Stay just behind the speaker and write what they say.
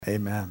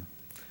Amen.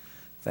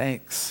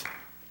 Thanks.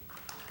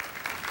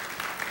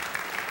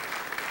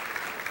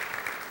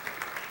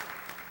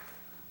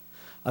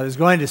 I was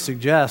going to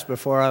suggest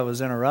before I was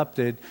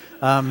interrupted,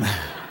 some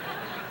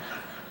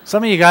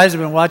of you guys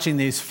have been watching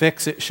these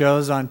fix-it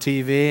shows on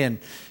TV, and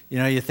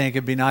you think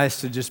it'd be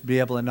nice to just be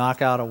able to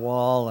knock out a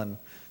wall and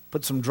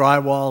put some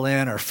drywall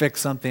in or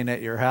fix something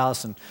at your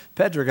house. And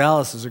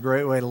Pedregalis is a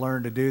great way to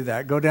learn to do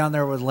that. Go down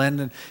there with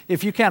Lyndon.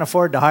 If you can't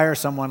afford to hire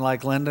someone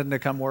like Lyndon to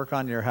come work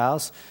on your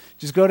house,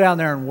 just go down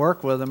there and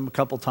work with him a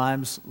couple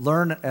times.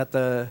 Learn at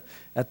the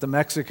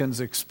Mexican's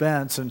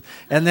expense, and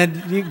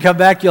then you can come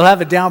back. You'll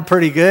have it down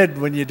pretty good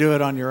when you do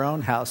it on your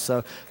own house.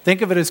 So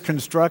think of it as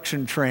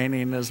construction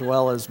training as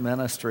well as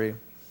ministry.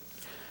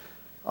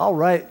 All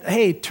right.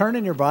 Hey, turn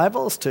in your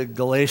Bibles to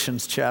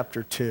Galatians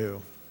chapter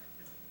 2.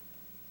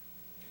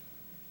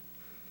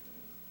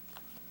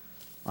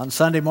 On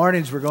Sunday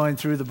mornings, we're going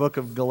through the book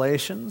of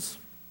Galatians.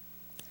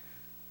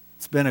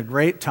 It's been a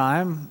great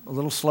time, a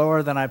little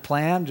slower than I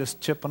planned, just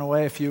chipping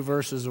away a few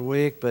verses a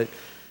week, but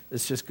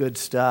it's just good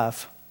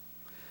stuff.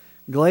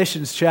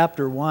 Galatians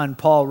chapter 1,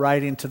 Paul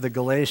writing to the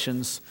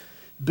Galatians,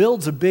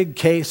 builds a big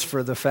case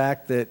for the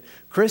fact that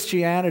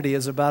Christianity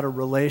is about a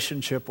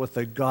relationship with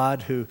a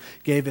God who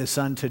gave his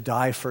son to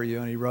die for you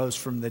and he rose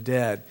from the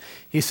dead.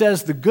 He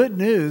says the good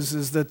news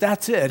is that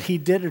that's it. He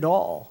did it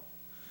all.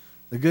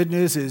 The good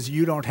news is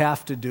you don't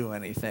have to do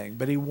anything.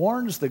 But he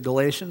warns the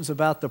Galatians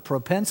about the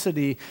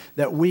propensity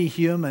that we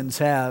humans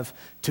have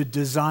to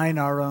design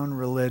our own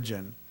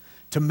religion,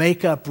 to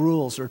make up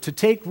rules, or to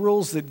take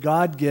rules that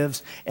God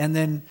gives and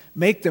then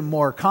make them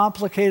more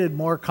complicated,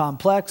 more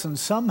complex, and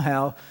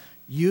somehow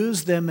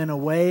use them in a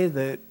way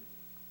that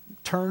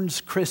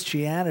turns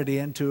Christianity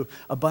into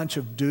a bunch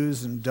of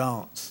do's and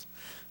don'ts.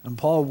 And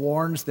Paul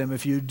warns them,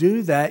 if you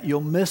do that,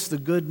 you'll miss the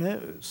good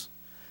news.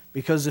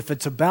 Because if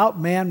it's about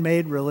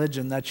man-made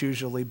religion, that's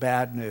usually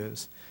bad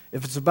news.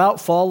 If it's about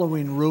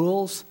following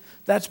rules,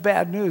 that's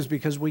bad news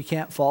because we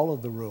can't follow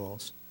the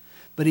rules.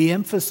 But he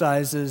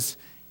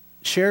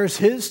shares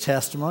his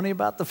testimony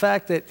about the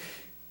fact that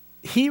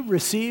he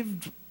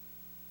received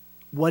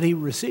what he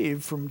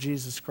received from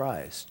Jesus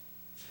Christ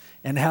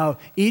and how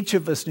each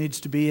of us needs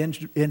to be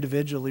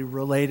individually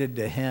related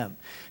to him.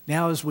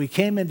 Now, as we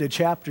came into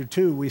chapter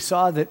 2, we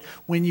saw that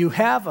when you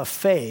have a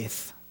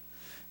faith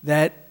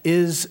that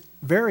is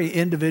very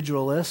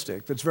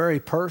individualistic, that's very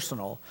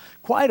personal,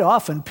 quite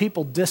often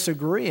people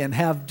disagree and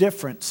have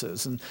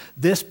differences. And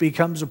this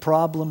becomes a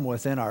problem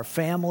within our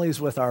families,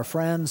 with our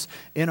friends,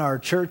 in our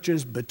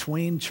churches,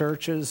 between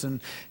churches.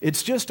 And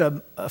it's just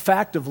a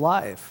fact of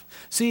life.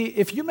 See,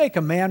 if you make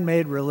a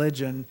man-made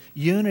religion,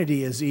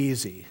 unity is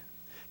easy.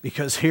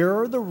 Because here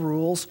are the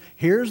rules,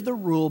 here's the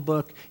rule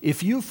book.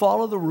 If you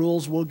follow the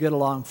rules, we'll get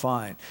along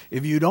fine.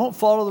 If you don't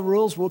follow the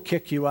rules, we'll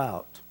kick you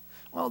out.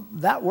 Well,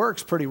 that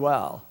works pretty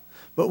well.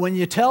 But when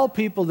you tell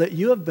people that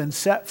you have been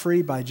set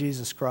free by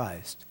Jesus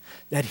Christ,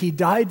 that he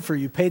died for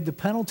you, paid the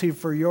penalty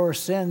for your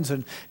sins,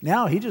 and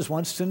now he just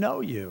wants to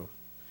know you.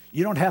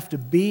 You don't have to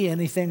be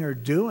anything or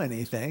do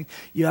anything.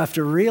 You have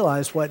to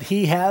realize what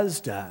he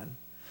has done.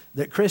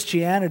 That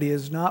Christianity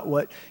is not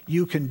what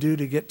you can do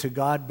to get to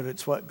God, but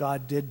it's what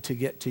God did to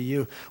get to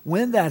you.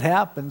 When that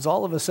happens,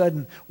 all of a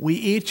sudden, we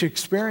each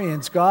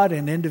experience God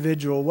in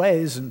individual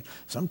ways, and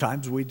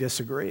sometimes we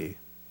disagree.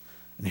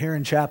 And here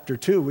in chapter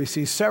 2, we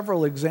see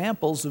several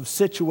examples of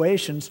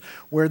situations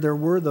where there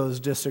were those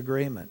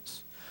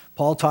disagreements.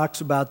 Paul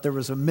talks about there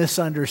was a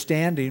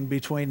misunderstanding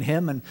between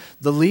him and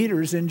the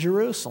leaders in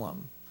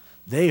Jerusalem.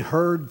 They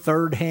heard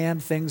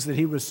third-hand things that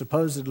he was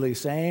supposedly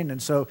saying,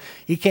 and so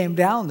he came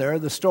down there.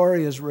 The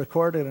story is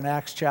recorded in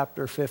Acts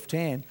chapter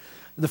 15.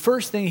 The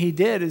first thing he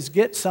did is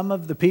get some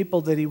of the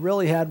people that he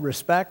really had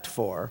respect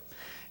for,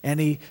 and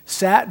he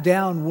sat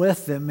down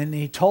with them and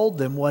he told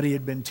them what he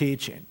had been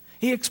teaching.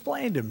 He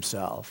explained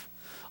himself.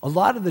 A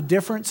lot of the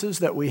differences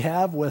that we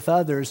have with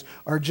others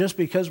are just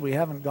because we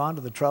haven't gone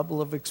to the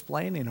trouble of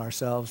explaining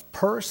ourselves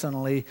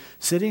personally,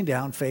 sitting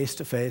down face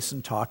to face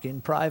and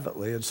talking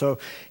privately. And so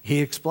he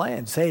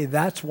explains, hey,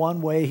 that's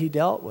one way he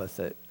dealt with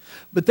it.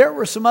 But there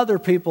were some other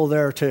people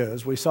there too,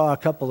 as we saw a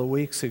couple of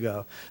weeks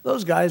ago.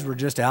 Those guys were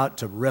just out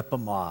to rip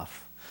him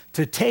off,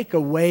 to take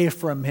away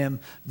from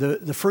him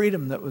the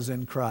freedom that was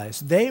in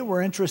Christ. They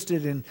were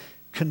interested in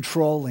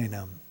controlling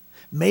him,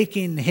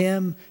 making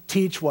him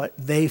teach what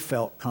they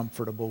felt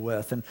comfortable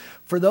with. And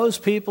for those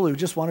people who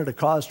just wanted to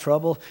cause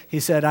trouble, he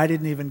said, I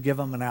didn't even give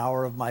them an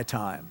hour of my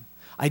time.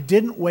 I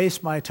didn't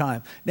waste my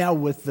time. Now,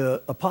 with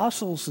the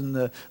apostles and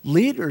the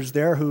leaders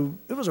there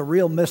it was a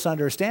real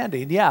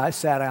misunderstanding. Yeah, I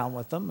sat down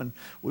with them and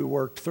we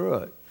worked through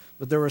it.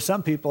 But there were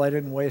some people I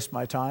didn't waste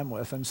my time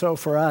with. And so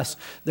for us,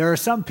 there are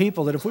some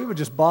people that if we would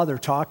just bother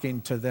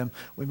talking to them,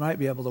 we might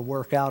be able to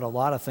work out a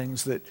lot of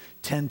things that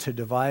tend to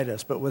divide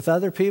us. But with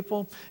other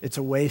people, it's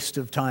a waste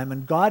of time.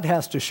 And God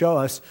has to show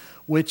us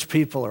which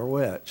people are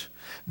which.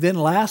 Then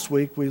last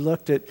week, we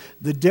looked at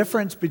the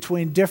difference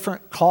between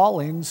different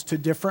callings to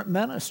different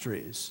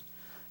ministries.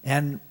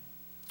 And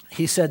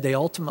he said they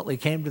ultimately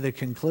came to the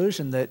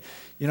conclusion that,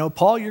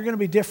 Paul, you're going to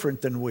be different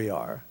than we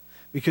are.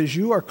 because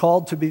you are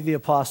called to be the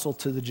apostle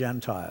to the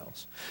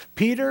Gentiles.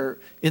 Peter,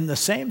 in the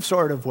same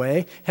sort of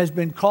way, has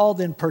been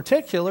called in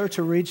particular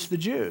to reach the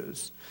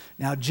Jews.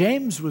 Now,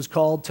 James was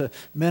called to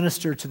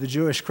minister to the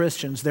Jewish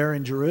Christians there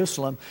in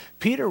Jerusalem.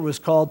 Peter was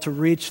called to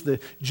reach the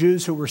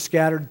Jews who were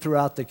scattered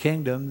throughout the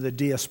kingdom, the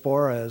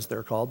diaspora as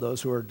they're called,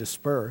 those who are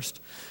dispersed.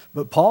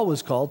 But Paul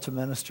was called to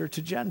minister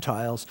to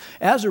Gentiles.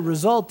 As a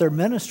result, their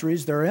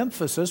ministries, their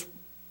emphasis,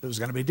 it was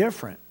going to be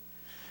different.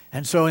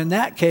 And so in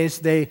that case,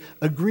 they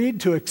agreed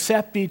to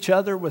accept each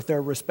other with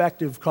their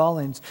respective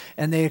callings,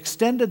 and they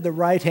extended the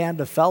right hand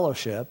of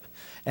fellowship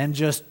and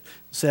just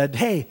said,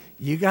 hey,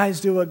 you guys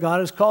do what God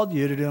has called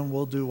you to do, and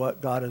we'll do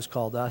what God has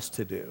called us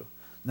to do.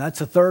 And that's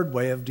a third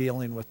way of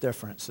dealing with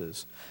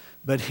differences.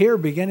 But here,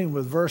 beginning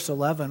with verse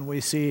 11,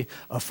 we see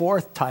a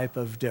fourth type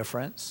of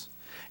difference.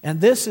 And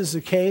this is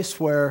a case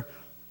where,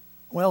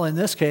 well, in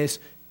this case,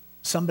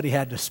 somebody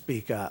had to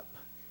speak up.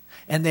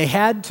 And they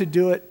had to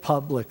do it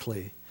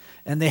publicly.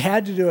 And they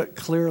had to do it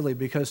clearly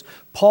because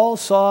Paul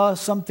saw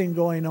something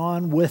going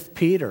on with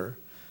Peter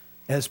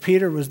as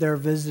Peter was there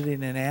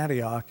visiting in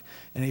Antioch,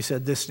 and he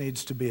said, this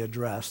needs to be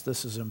addressed.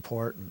 This is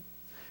important.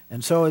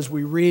 And so as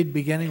we read,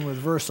 beginning with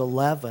verse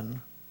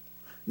 11,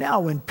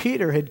 now when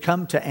Peter had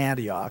come to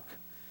Antioch,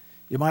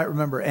 you might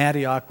remember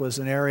Antioch was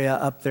an area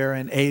up there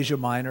in Asia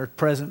Minor,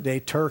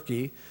 present-day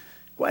Turkey,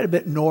 quite a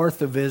bit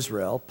north of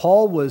Israel.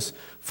 Paul was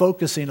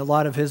focusing a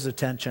lot of his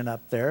attention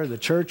up there. The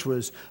church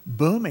was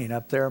booming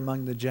up there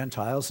among the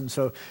Gentiles. And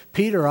so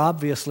Peter,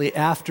 obviously,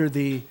 after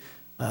the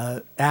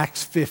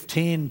Acts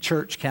 15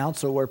 church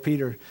council where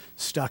Peter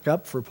stuck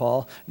up for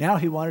Paul, now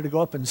he wanted to go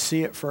up and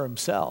see it for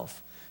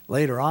himself.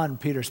 Later on,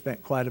 Peter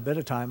spent quite a bit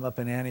of time up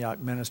in Antioch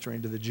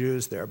ministering to the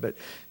Jews there. But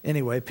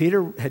anyway,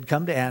 Peter had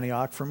come to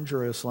Antioch from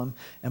Jerusalem,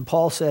 and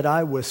Paul said,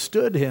 I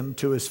withstood him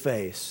to his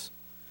face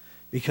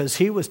because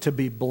he was to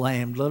be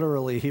blamed.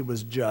 Literally, he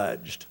was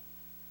judged.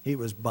 He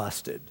was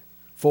busted.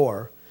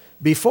 For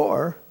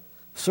before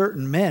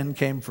certain men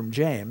came from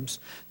James,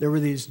 there were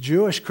these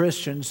Jewish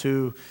Christians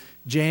who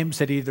James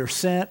had either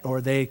sent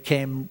or they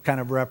came kind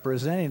of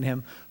representing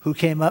him, who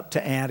came up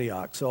to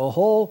Antioch. So a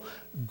whole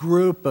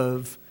group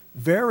of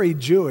very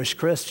Jewish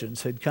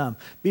Christians had come.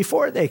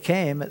 Before they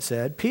came, it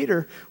said,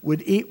 Peter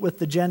would eat with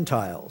the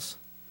Gentiles.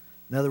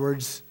 In other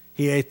words,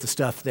 he ate the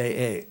stuff they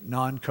ate,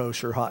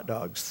 non-kosher hot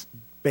dogs,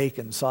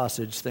 bacon,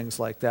 sausage, things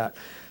like that.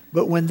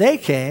 But when they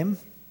came,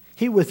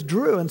 he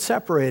withdrew and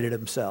separated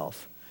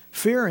himself,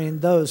 fearing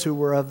those who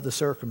were of the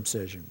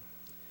circumcision.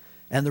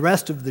 And the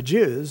rest of the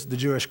Jews, the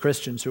Jewish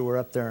Christians who were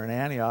up there in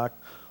Antioch,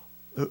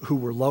 who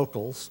were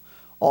locals,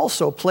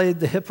 also played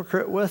the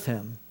hypocrite with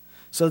him,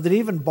 so that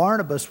even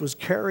Barnabas was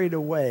carried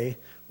away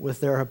with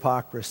their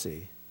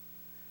hypocrisy.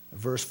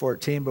 Verse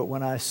 14, but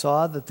when I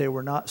saw that they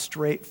were not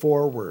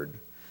straightforward,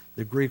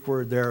 the Greek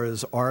word there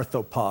is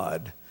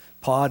arthropod.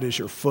 Pod is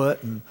your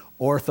foot, and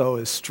ortho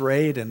is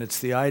straight, and it's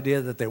the idea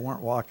that they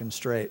weren't walking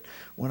straight.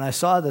 When I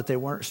saw that they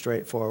weren't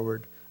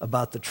straightforward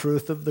about the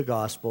truth of the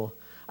gospel,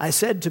 I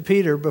said to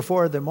Peter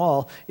before them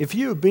all, if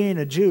you, being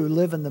a Jew,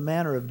 live in the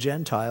manner of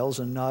Gentiles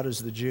and not as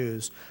the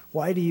Jews,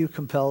 why do you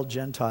compel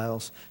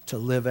Gentiles to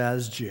live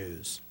as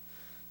Jews?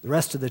 The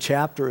rest of the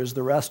chapter is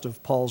the rest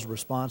of Paul's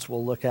response.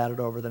 We'll look at it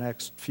over the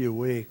next few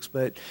weeks.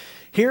 But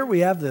here we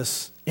have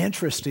this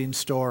interesting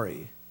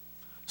story.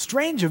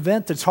 Strange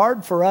event that's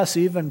hard for us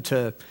even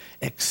to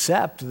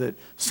accept that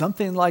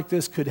something like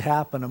this could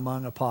happen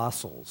among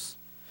apostles.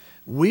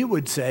 We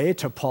would say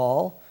to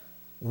Paul,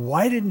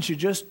 why didn't you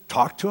just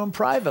talk to him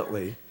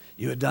privately?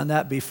 You had done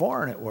that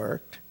before and it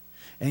worked.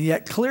 And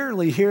yet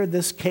clearly here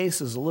this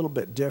case is a little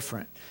bit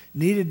different.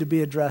 Needed to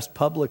be addressed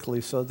publicly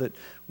so that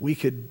we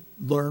could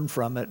learn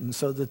from it and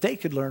so that they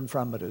could learn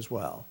from it as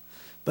well.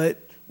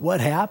 But what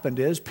happened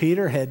is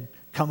Peter had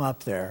come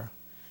up there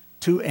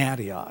to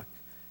Antioch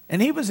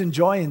and he was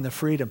enjoying the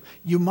freedom.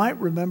 You might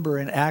remember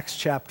in Acts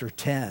chapter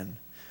 10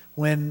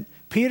 when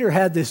Peter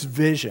had this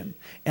vision,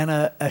 and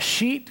a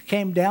sheet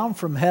came down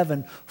from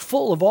heaven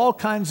full of all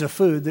kinds of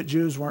food that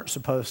Jews weren't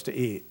supposed to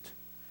eat.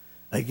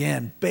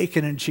 Again,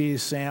 bacon and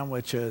cheese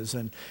sandwiches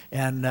and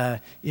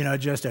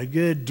just a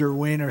good Der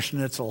Wiener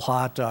Schnitzel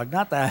hot dog.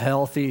 Not the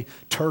healthy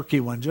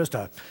turkey one, just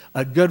a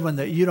good one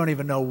that you don't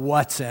even know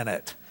what's in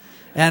it.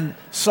 And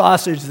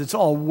sausage that's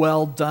all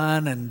well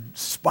done and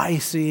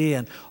spicy,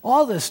 and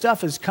all this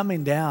stuff is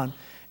coming down.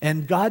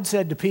 And God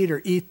said to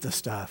Peter, eat the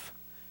stuff.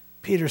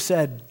 Peter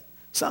said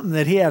something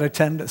that he had a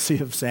tendency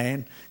of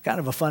saying, kind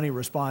of a funny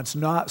response,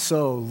 not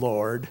so,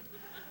 Lord.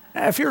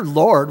 If you're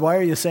Lord, why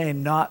are you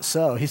saying not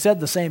so? He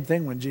said the same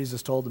thing when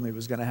Jesus told him he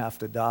was going to have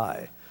to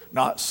die.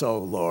 Not so,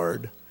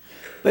 Lord.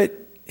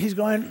 But he's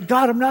going,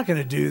 God, I'm not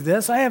going to do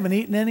this. I haven't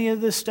eaten any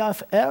of this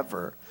stuff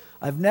ever.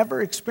 I've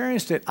never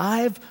experienced it.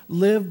 I've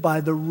lived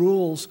by the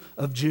rules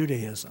of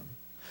Judaism.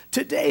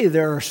 Today,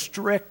 there are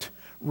strict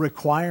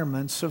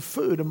requirements of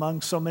food among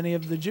so many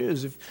of the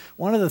Jews.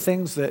 One of the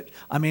things that,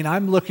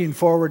 I'm looking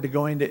forward to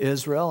going to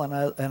Israel,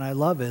 and I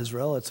love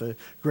Israel. It's a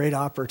great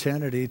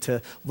opportunity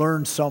to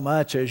learn so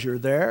much as you're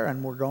there,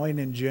 and we're going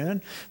in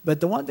June. But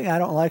the one thing I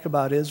don't like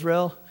about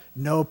Israel,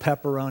 no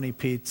pepperoni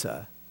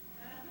pizza.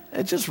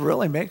 It just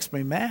really makes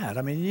me mad.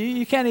 I mean,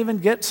 you can't even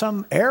get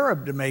some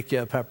Arab to make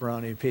you a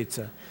pepperoni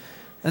pizza.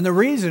 And the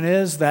reason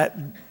is that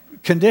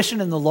condition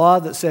in the law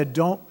that said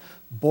don't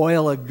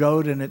boil a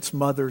goat in its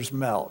mother's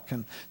milk.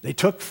 And they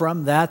took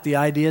from that the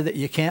idea that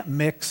you can't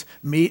mix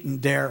meat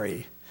and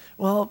dairy.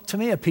 Well, to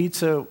me, a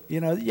pizza,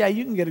 yeah,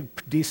 you can get a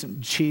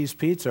decent cheese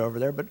pizza over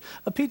there, but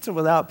a pizza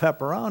without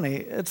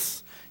pepperoni,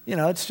 it's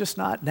just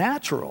not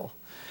natural.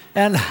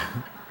 And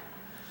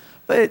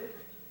but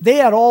they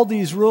had all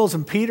these rules,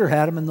 and Peter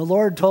had them, and the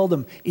Lord told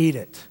him, eat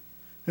it.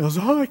 He goes,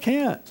 I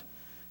can't.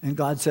 And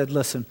God said,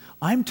 listen,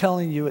 I'm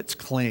telling you it's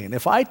clean.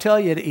 If I tell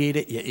you to eat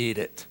it, you eat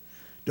it.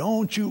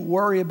 Don't you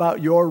worry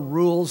about your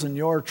rules and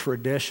your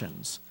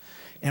traditions.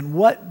 And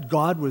what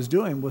God was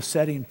doing was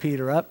setting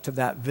Peter up to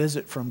that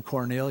visit from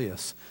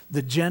Cornelius,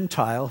 the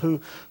Gentile who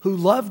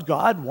loved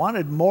God,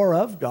 wanted more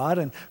of God.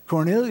 And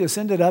Cornelius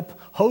ended up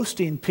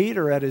hosting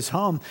Peter at his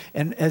home.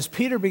 And as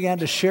Peter began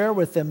to share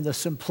with them the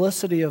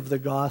simplicity of the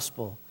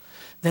gospel,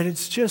 that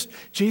it's just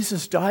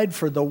Jesus died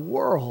for the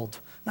world,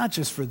 not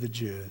just for the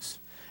Jews.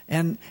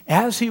 And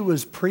as he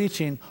was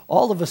preaching,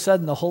 all of a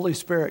sudden the Holy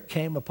Spirit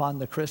came upon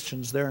the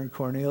Christians there in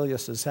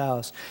Cornelius'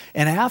 house.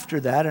 And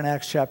after that, in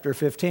Acts chapter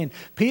 15,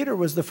 Peter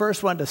was the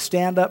first one to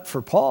stand up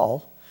for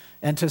Paul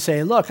and to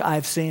say, look,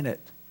 I've seen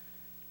it.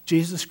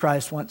 Jesus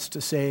Christ wants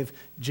to save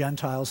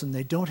Gentiles, and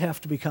they don't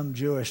have to become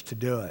Jewish to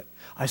do it.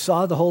 I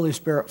saw the Holy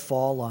Spirit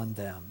fall on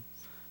them.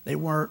 They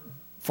weren't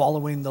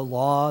following the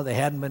law. They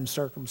hadn't been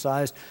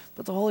circumcised.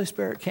 But the Holy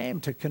Spirit came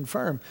to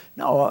confirm,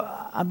 no,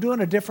 I'm doing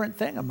a different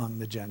thing among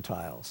the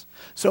Gentiles.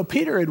 So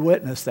Peter had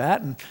witnessed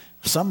that, and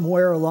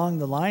somewhere along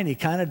the line, he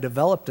kind of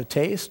developed a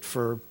taste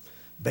for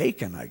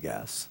bacon, I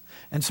guess.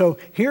 And so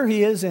here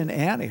he is in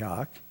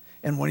Antioch,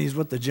 and when he's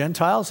with the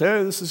Gentiles,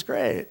 hey, this is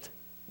great.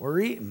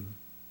 We're eating.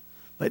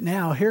 But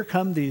now here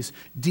come these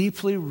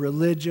deeply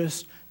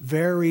religious,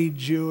 very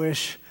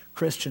Jewish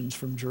Christians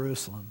from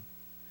Jerusalem.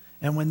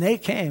 And when they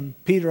came,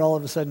 Peter all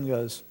of a sudden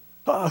goes,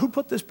 who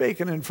put this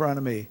bacon in front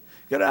of me?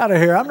 Get out of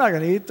here. I'm not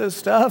going to eat this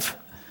stuff.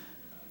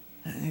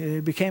 He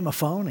became a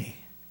phony,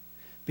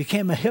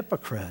 became a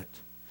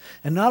hypocrite.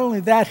 And not only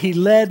that, he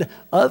led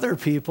other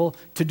people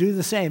to do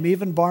the same.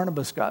 Even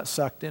Barnabas got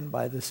sucked in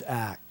by this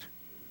act.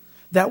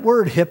 That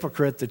word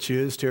hypocrite that's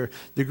used here,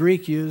 the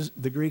Greeks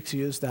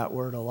used that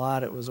word a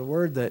lot. It was a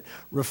word that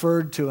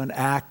referred to an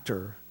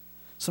actor,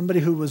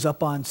 somebody who was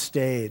up on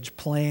stage,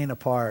 playing a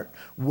part,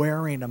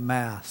 wearing a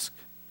mask.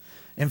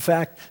 In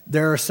fact,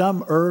 there are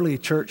some early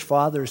church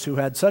fathers who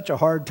had such a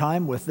hard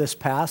time with this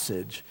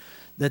passage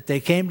that they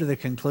came to the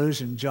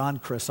conclusion, John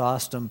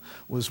Chrysostom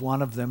was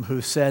one of them,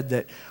 who said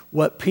that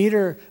what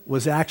Peter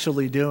was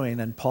actually doing,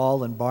 and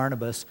Paul and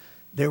Barnabas,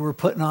 they were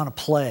putting on a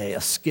play,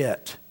 a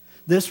skit.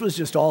 This was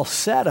just all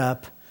set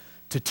up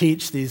to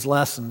teach these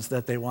lessons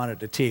that they wanted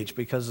to teach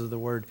because of the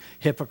word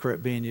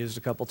hypocrite being used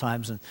a couple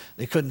times, and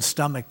they couldn't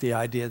stomach the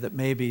idea that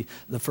maybe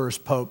the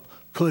first pope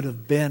could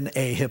have been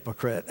a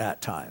hypocrite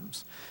at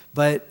times.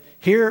 But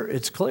here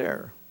it's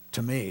clear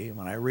to me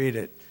when I read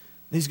it,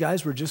 these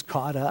guys were just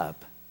caught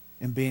up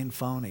in being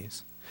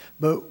phonies.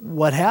 But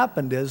what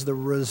happened is the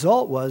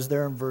result was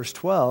there in verse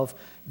 12,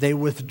 they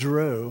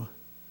withdrew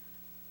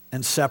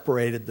and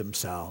separated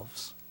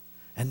themselves.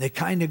 And they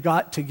kind of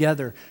got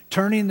together,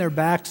 turning their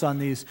backs on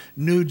these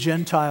new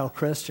Gentile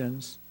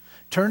Christians,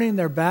 turning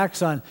their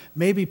backs on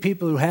maybe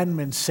people who hadn't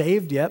been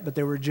saved yet, but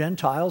they were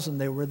Gentiles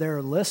and they were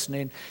there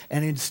listening,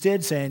 and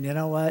instead saying, you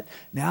know what,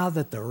 now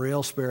that the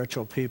real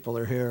spiritual people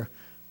are here,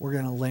 we're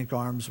going to link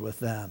arms with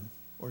them.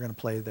 We're going to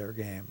play their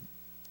game.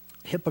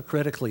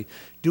 Hypocritically,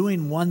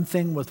 doing one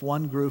thing with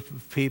one group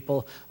of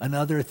people,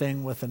 another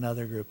thing with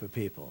another group of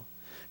people.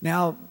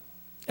 Now,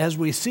 as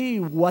we see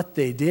what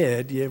they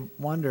did, you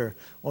wonder,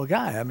 well,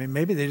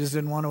 maybe they just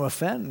didn't want to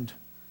offend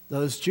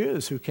those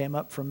Jews who came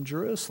up from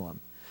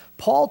Jerusalem.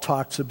 Paul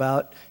talks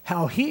about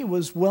how he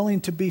was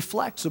willing to be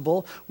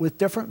flexible with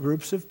different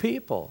groups of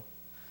people.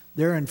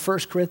 There in 1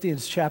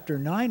 Corinthians chapter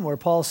 9, where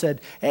Paul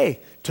said, hey,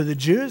 to the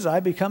Jews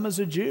I become as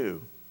a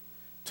Jew.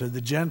 To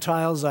the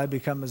Gentiles I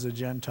become as a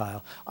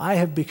Gentile. I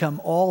have become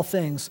all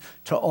things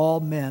to all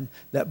men,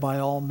 that by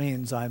all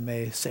means I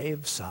may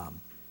save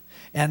some.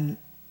 And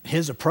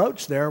his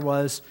approach there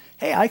was,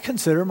 hey, I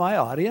consider my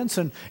audience,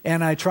 and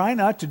I try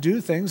not to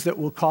do things that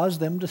will cause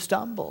them to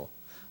stumble.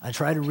 I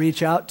try to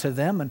reach out to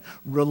them and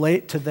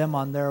relate to them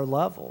on their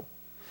level.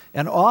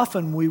 And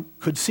often we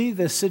could see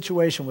this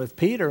situation with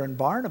Peter and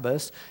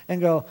Barnabas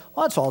and go,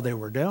 well, that's all they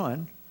were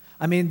doing.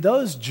 I mean,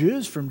 those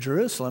Jews from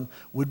Jerusalem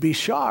would be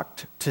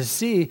shocked to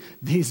see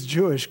these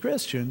Jewish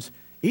Christians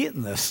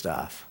eating this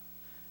stuff.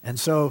 And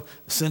so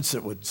since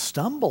it would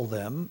stumble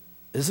them,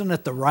 isn't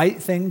it the right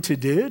thing to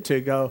do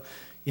to go,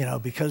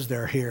 because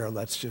they're here,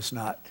 let's just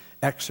not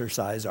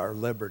exercise our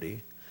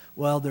liberty?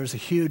 Well, there's a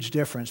huge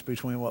difference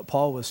between what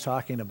Paul was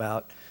talking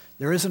about.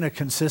 There isn't a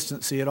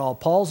consistency at all.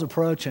 Paul's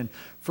approach in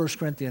 1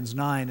 Corinthians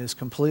 9 is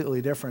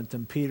completely different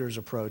than Peter's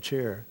approach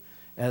here,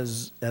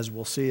 as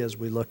we'll see as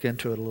we look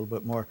into it a little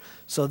bit more.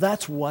 So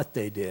that's what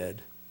they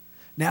did.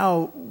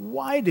 Now,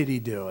 why did he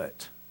do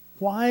it?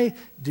 Why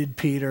did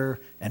Peter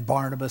and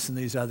Barnabas and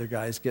these other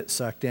guys get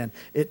sucked in?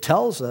 It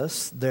tells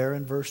us there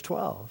in verse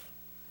 12.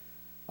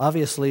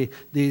 Obviously,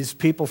 these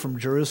people from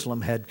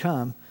Jerusalem had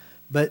come,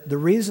 but the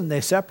reason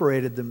they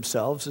separated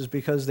themselves is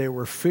because they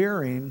were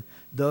fearing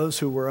those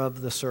who were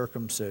of the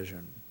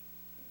circumcision.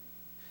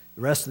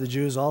 The rest of the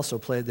Jews also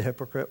played the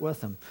hypocrite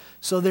with them.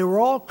 So they were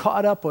all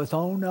caught up with,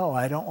 oh no,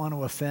 I don't want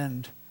to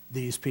offend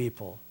these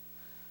people.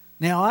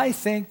 Now, I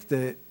think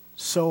that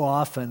so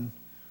often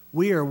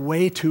we are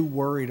way too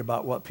worried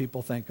about what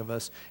people think of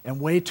us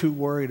and way too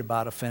worried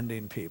about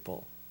offending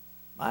people.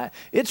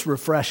 It's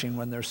refreshing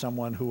when there's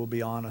someone who will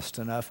be honest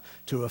enough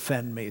to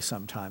offend me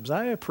sometimes.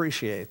 I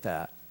appreciate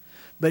that.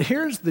 But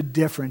here's the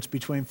difference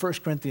between 1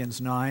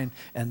 Corinthians 9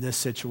 and this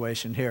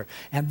situation here.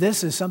 And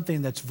this is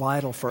something that's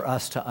vital for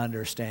us to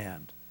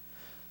understand.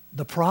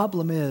 The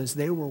problem is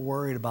they were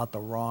worried about the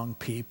wrong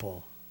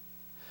people.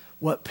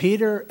 What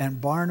Peter and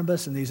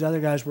Barnabas and these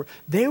other guys were,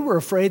 they were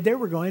afraid they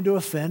were going to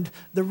offend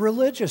the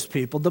religious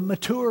people, the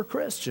mature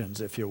Christians,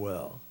 if you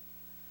will.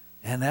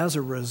 And as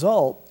a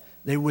result,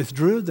 they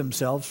withdrew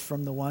themselves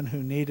from the one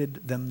who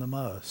needed them the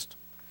most.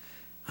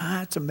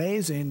 It's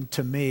amazing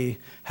to me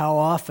how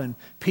often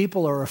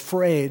people are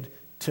afraid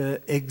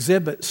to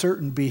exhibit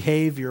certain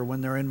behavior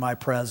when they're in my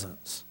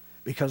presence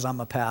because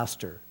I'm a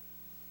pastor.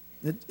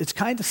 It's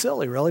kind of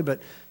silly, really, but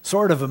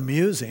sort of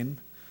amusing.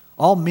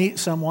 I'll meet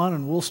someone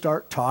and we'll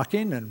start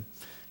talking, and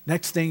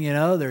next thing you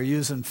know, they're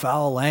using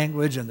foul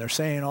language and they're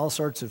saying all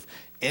sorts of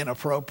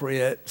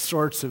inappropriate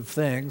sorts of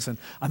things, and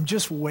I'm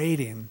just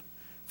waiting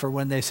for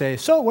when they say,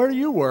 so where do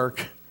you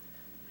work?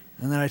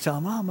 And then I tell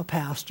them, oh, I'm a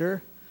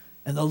pastor.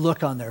 And the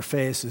look on their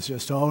face is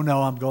just, oh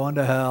no, I'm going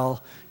to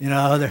hell. You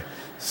know,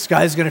 this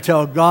guy's going to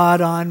tell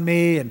God on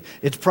me, and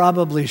it's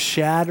probably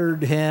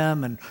shattered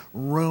him and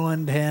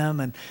ruined him.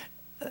 And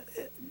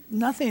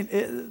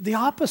the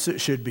opposite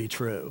should be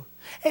true.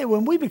 Hey,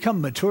 when we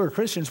become mature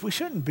Christians, we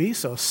shouldn't be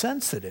so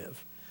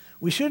sensitive.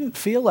 We shouldn't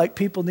feel like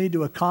people need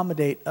to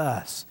accommodate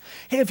us.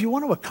 Hey, if you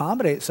want to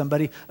accommodate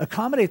somebody,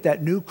 accommodate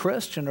that new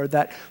Christian or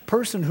that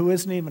person who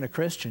isn't even a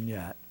Christian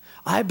yet.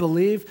 I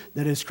believe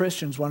that as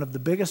Christians, one of the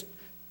biggest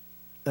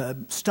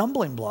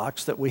stumbling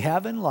blocks that we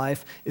have in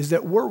life is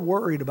that we're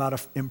worried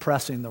about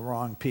impressing the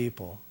wrong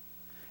people.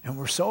 And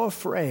we're so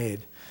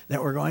afraid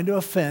that we're going to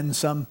offend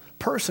some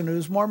person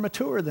who's more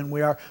mature than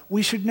we are.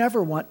 We should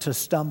never want to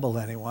stumble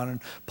anyone.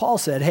 And Paul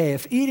said, hey,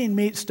 if eating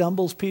meat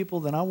stumbles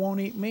people, then I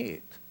won't eat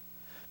meat.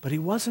 But he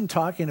wasn't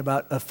talking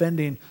about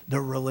offending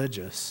the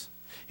religious.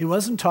 He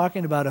wasn't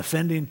talking about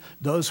offending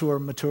those who are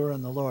mature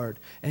in the Lord.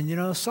 And you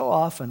know, so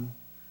often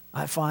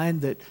I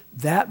find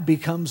that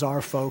becomes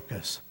our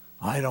focus.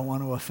 I don't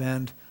want to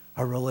offend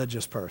a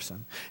religious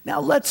person.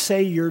 Now, let's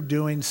say you're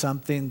doing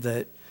something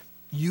that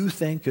you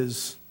think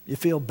you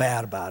feel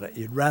bad about it.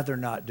 You'd rather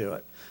not do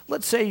it.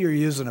 Let's say you're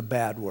using a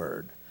bad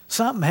word.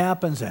 Something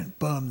happens and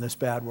boom, this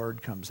bad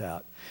word comes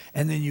out.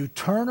 And then you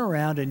turn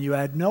around and you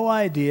had no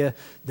idea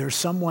there's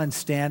someone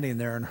standing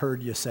there and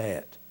heard you say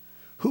it.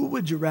 Who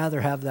would you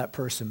rather have that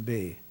person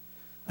be?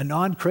 A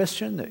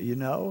non-Christian that you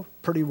know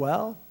pretty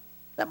well?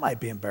 That might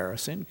be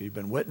embarrassing because you've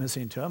been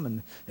witnessing to them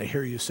and they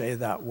hear you say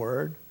that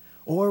word.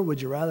 Or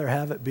would you rather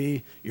have it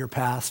be your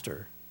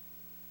pastor?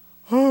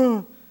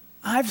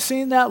 I've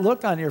seen that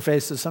look on your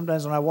faces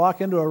sometimes when I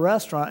walk into a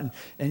restaurant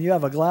and you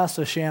have a glass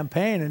of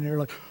champagne and you're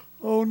like,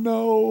 oh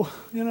no,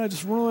 I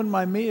just ruined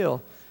my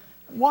meal.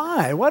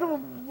 Why?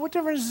 What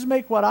difference does it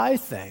make what I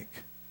think?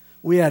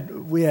 We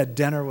had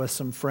dinner with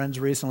some friends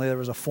recently. There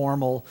was a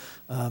formal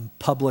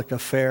public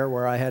affair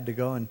where I had to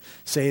go and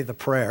say the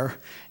prayer.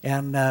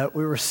 And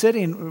we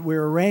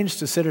were arranged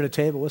to sit at a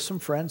table with some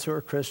friends who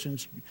are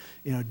Christians,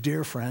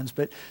 dear friends.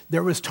 But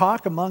there was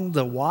talk among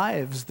the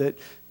wives that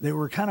they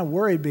were kind of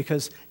worried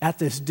because at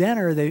this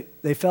dinner,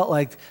 they felt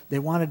like they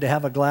wanted to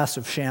have a glass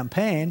of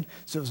champagne.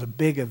 So it was a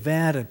big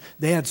event, and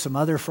they had some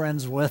other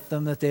friends with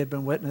them that they had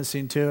been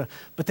witnessing to.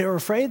 But they were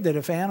afraid that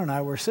if Ann and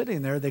I were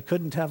sitting there, they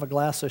couldn't have a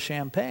glass of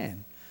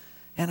champagne.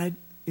 And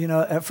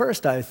at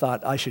first I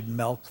thought I should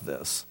milk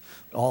this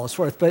all it's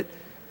worth. But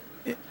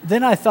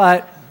then I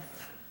thought,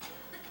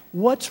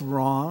 what's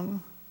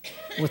wrong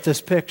with this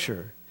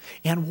picture?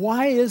 And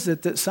why is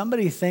it that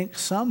somebody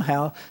thinks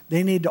somehow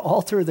they need to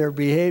alter their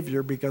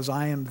behavior because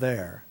I am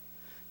there?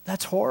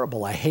 That's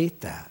horrible. I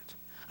hate that.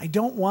 I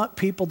don't want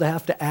people to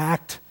have to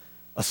act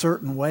a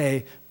certain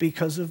way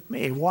because of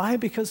me. Why?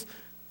 Because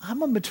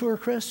I'm a mature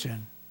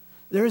Christian.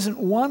 There isn't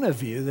one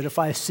of you that if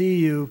I see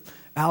you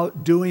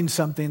out doing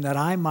something that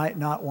I might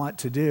not want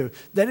to do,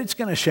 that it's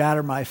going to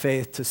shatter my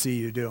faith to see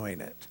you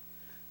doing it.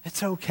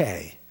 It's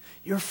okay.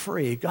 You're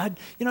free. God,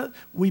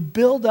 we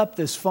build up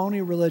this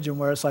phony religion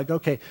where it's like,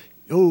 okay,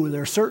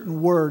 there are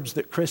certain words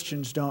that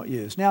Christians don't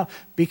use. Now,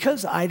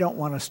 because I don't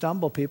want to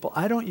stumble people,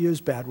 I don't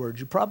use bad words.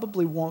 You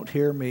probably won't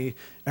hear me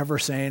ever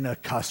saying a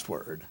cuss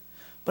word.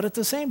 But at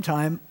the same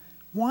time,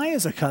 why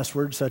is a cuss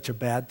word such a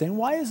bad thing?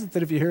 Why is it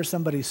that if you hear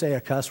somebody say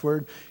a cuss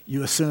word,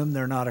 you assume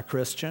they're not a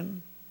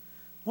Christian?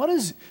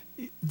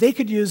 They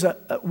could use,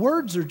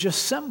 words are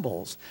just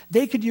symbols.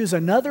 They could use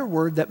another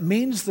word that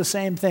means the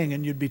same thing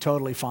and you'd be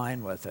totally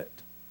fine with it.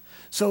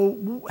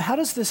 So how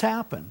does this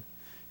happen?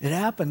 It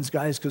happens,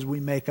 guys, because we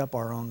make up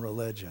our own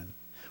religion.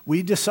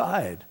 We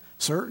decide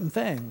certain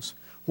things.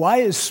 Why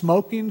is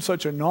smoking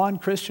such a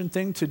non-Christian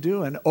thing to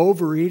do and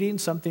overeating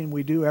something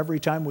we do every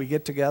time we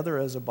get together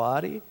as a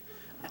body?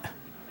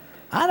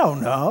 I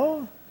don't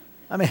know.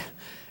 I mean,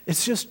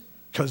 it's just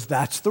because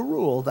that's the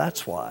rule,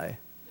 that's why.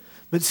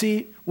 But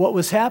see, what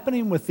was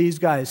happening with these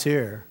guys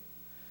here,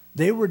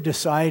 they were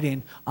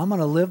deciding, I'm going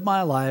to live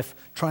my life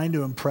trying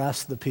to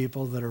impress the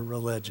people that are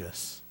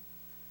religious.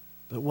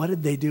 But what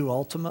did they do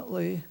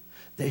ultimately?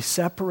 They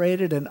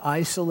separated and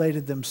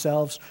isolated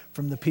themselves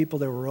from the people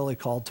they were really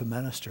called to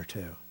minister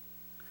to.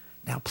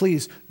 Now,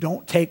 please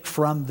don't take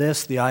from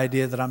this the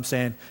idea that I'm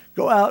saying,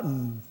 go out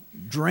and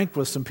drink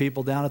with some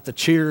people down at the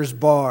Cheers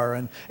bar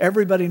and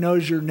everybody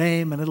knows your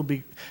name and it'll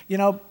be,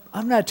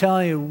 I'm not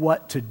telling you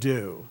what to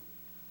do.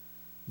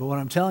 But what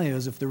I'm telling you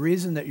is if the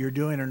reason that you're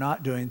doing or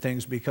not doing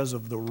things because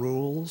of the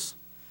rules,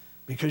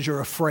 because you're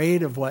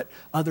afraid of what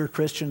other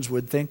Christians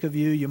would think of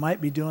you, you might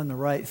be doing the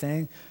right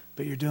thing,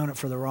 but you're doing it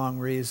for the wrong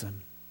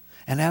reason.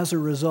 And as a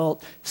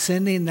result,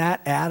 sending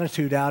that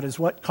attitude out is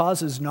what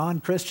causes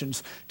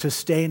non-Christians to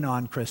stay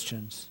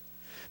non-Christians.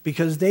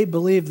 Because they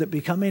believe that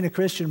becoming a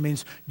Christian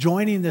means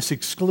joining this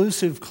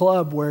exclusive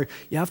club where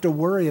you have to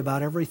worry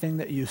about everything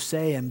that you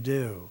say and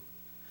do.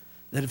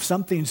 That if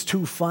something's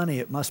too funny,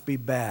 it must be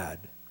bad.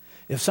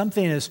 If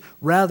something is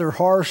rather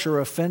harsh or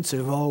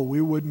offensive,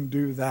 we wouldn't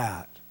do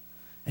that.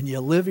 And you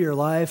live your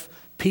life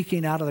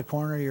peeking out of the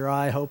corner of your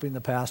eye, hoping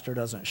the pastor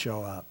doesn't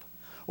show up.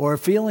 Or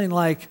feeling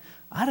like,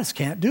 I just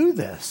can't do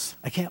this.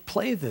 I can't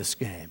play this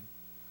game.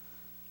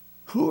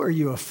 Who are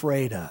you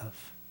afraid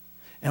of?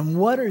 And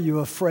what are you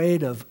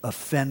afraid of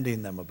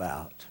offending them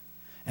about?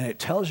 And it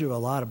tells you a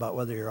lot about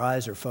whether your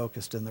eyes are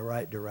focused in the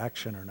right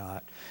direction or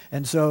not.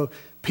 And so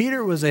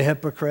Peter was a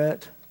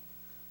hypocrite.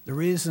 The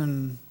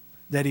reason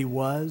that he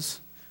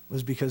was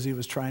because he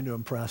was trying to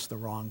impress the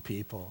wrong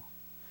people.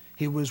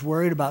 He was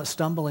worried about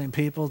stumbling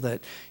people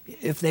that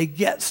if they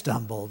get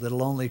stumbled,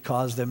 it'll only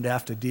cause them to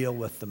have to deal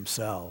with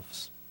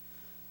themselves.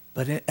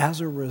 But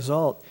as a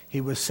result, he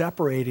was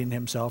separating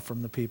himself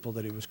from the people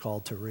that he was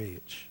called to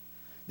reach.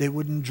 They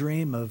wouldn't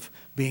dream of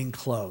being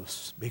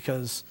close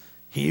because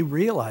he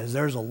realized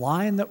there's a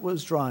line that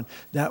was drawn.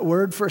 That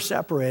word for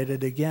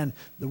separated, again,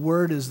 the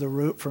word is the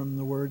root from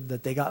the word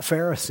that they got,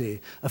 Pharisee.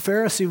 A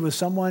Pharisee was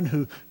someone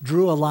who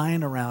drew a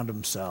line around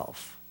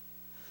himself.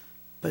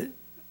 But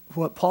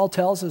what Paul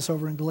tells us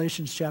over in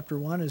Galatians chapter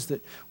 1 is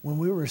that when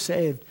we were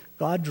saved,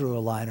 God drew a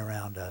line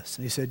around us.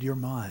 And he said, you're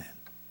mine.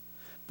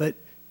 But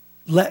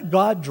let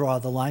God draw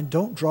the line.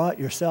 Don't draw it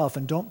yourself.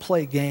 And don't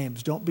play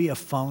games. Don't be a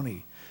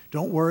phony.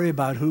 Don't worry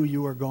about who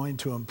you are going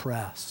to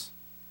impress.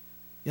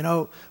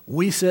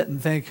 We sit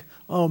and think,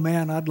 oh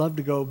man, I'd love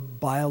to go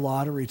buy a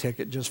lottery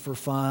ticket just for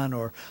fun,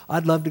 or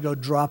I'd love to go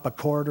drop a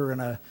quarter in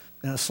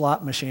a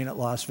slot machine at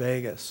Las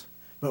Vegas.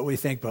 But we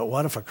think, but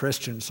what if a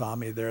Christian saw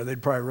me there?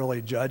 They'd probably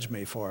really judge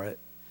me for it.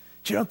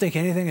 But you don't think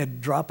anything of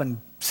dropping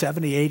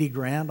 70, 80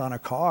 grand on a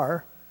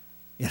car,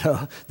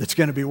 that's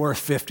going to be worth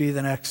 50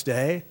 the next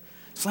day?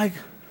 It's like,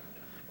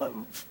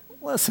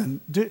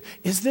 listen,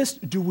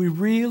 do we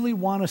really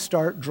want to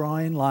start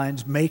drawing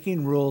lines,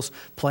 making rules,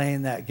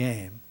 playing that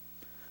game?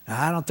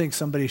 Now, I don't think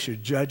somebody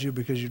should judge you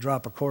because you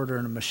drop a quarter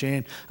in a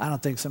machine. I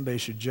don't think somebody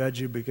should judge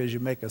you because you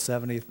pay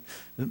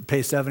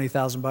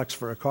 $70,000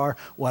 for a car.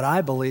 What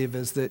I believe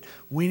is that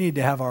we need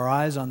to have our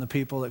eyes on the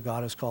people that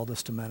God has called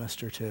us to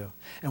minister to.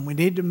 And we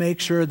need to make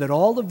sure that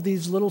all of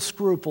these little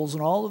scruples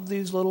and all of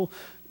these little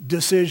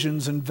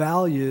decisions and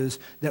values,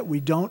 that we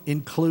don't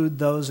include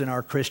those in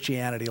our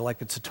Christianity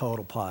like it's a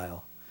total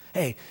pile.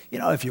 Hey,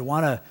 if you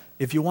want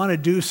to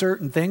do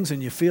certain things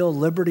and you feel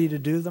liberty to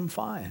do them,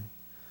 fine.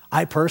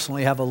 I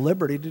personally have a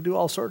liberty to do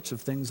all sorts of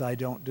things I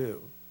don't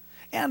do.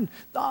 And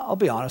I'll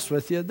be honest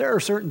with you, there are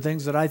certain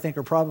things that I think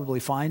are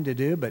probably fine to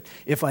do, but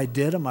if I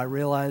did them, I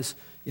realize,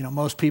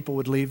 most people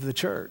would leave the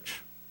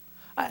church.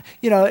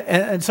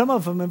 And some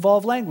of them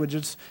involve language.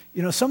 It's,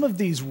 some of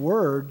these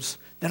words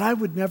that I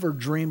would never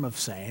dream of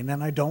saying,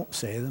 and I don't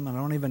say them, and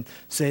I don't even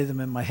say them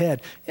in my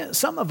head.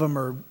 Some of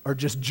them are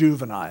just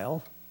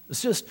juvenile.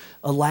 It's just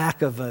a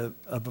lack of a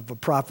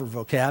proper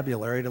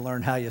vocabulary to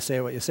learn how you say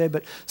what you say.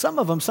 But some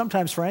of them,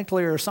 sometimes,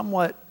 frankly, are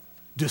somewhat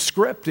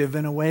descriptive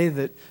in a way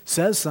that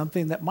says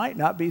something that might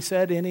not be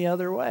said any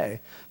other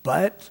way.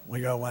 But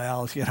we go,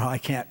 well, I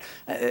can't.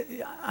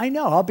 I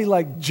know. I'll be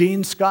like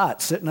Gene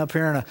Scott sitting up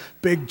here in a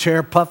big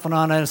chair puffing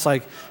on it. It's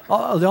like,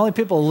 the only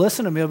people who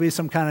listen to me will be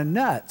some kind of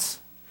nuts.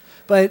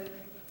 But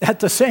at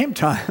the same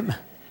time,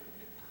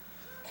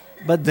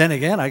 but then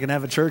again, I can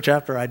have a church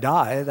after I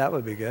die. That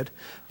would be good.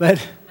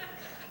 But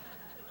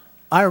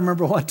I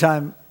remember one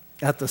time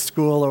at the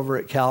school over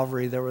at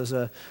Calvary, there was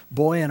a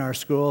boy in our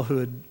school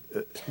who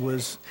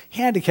was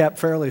handicapped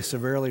fairly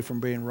severely from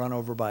being run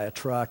over by a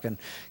truck, and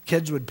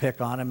kids would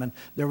pick on him. And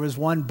there was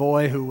one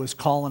boy who was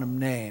calling him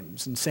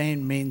names and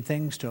saying mean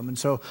things to him. And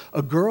so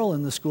a girl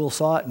in the school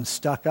saw it and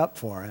stuck up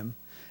for him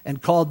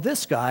and called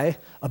this guy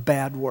a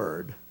bad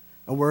word.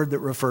 a word that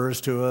refers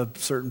to a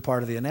certain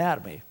part of the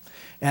anatomy.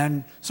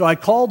 And so I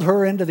called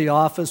her into the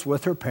office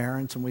with her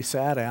parents, and we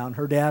sat down.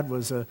 Her dad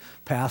was a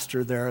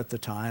pastor there at the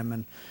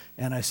time,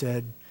 and I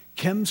said,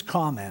 Kim's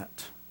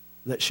comment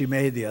that she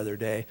made the other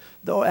day,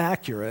 though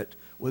accurate,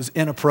 was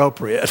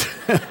inappropriate.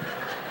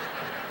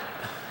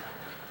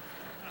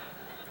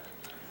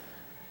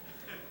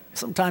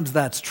 Sometimes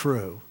that's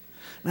true.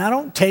 Now, I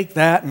don't take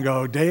that and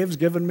go, Dave's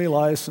given me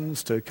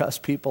license to cuss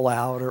people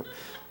out.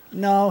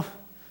 No,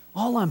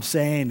 all I'm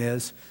saying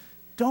is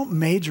don't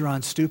major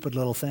on stupid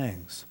little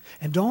things.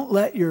 And don't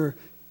let your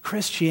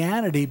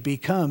Christianity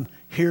become,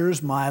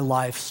 here's my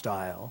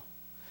lifestyle.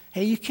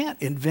 Hey, you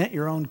can't invent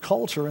your own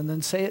culture and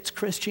then say it's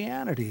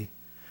Christianity.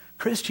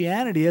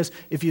 Christianity is,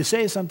 if you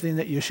say something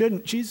that you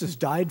shouldn't, Jesus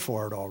died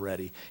for it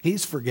already.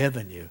 He's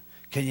forgiven you.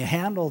 Can you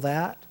handle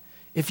that?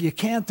 If you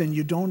can't, then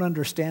you don't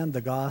understand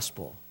the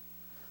gospel.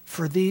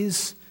 For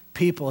these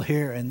people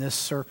here in this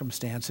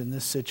circumstance, in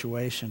this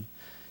situation,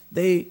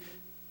 they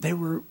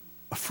were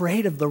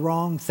afraid of the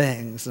wrong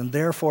things, and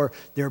therefore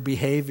their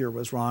behavior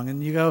was wrong.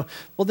 And you go,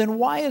 well, then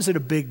why is it a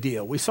big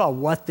deal? We saw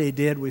what they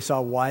did. We saw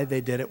why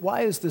they did it.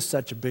 Why is this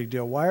such a big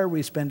deal? Why are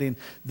we spending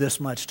this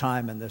much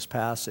time in this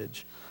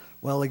passage?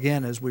 Well,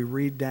 again, as we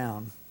read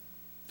down,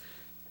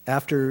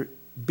 after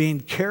being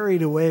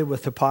carried away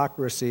with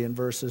hypocrisy in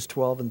verses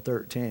 12 and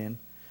 13,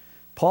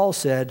 Paul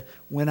said,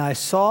 when I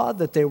saw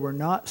that they were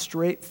not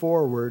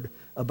straightforward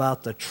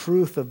about the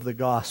truth of the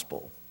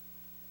gospel,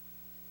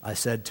 I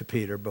said to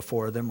Peter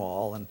before them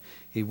all, and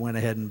he went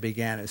ahead and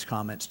began his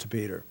comments to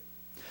Peter.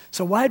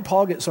 So why did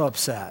Paul get so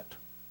upset?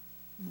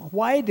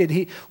 Why did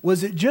he?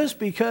 Was it just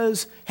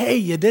because, hey,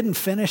 you didn't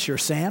finish your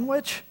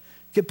sandwich?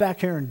 Get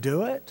back here and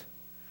do it?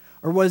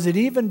 Or was it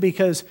even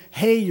because,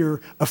 hey,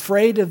 you're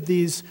afraid of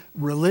these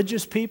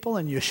religious people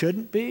and you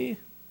shouldn't be?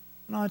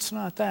 No, it's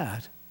not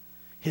that.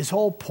 His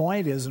whole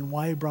point is, and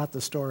why he brought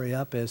the story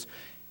up is,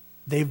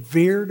 they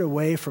veered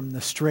away from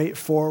the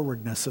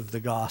straightforwardness of the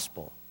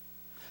gospel.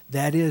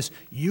 That is,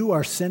 you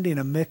are sending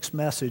a mixed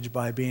message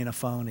by being a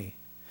phony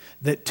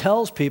that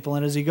tells people,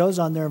 and as he goes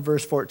on there in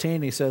verse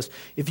 14, he says,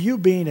 if you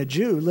being a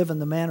Jew live in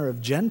the manner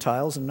of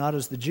Gentiles and not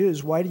as the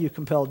Jews, why do you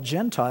compel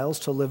Gentiles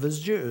to live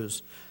as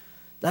Jews?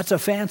 That's a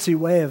fancy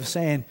way of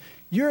saying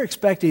you're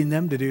expecting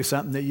them to do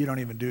something that you don't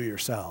even do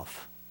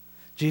yourself.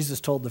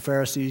 Jesus told the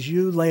Pharisees,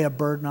 you lay a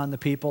burden on the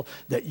people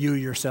that you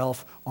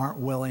yourself aren't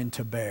willing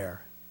to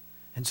bear.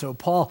 And so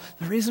Paul,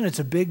 the reason it's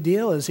a big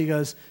deal is he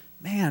goes,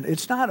 man,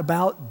 it's not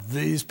about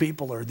these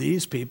people or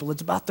these people.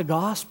 It's about the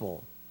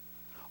gospel.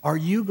 Are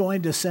you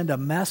going to send a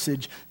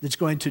message that's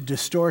going to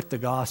distort the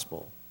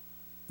gospel?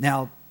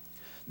 Now,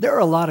 there are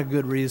a lot of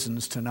good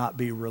reasons to not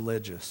be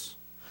religious.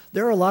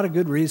 There are a lot of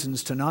good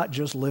reasons to not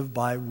just live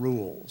by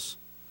rules.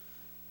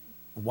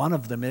 One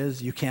of them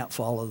is you can't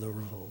follow the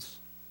rules.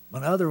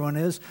 Another one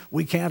is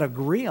we can't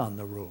agree on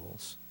the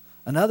rules.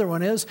 Another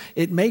one is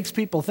it makes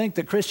people think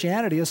that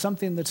Christianity is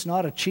something that's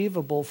not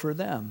achievable for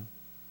them.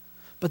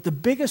 But the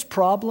biggest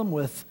problem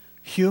with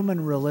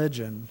human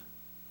religion,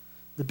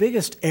 the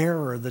biggest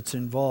error that's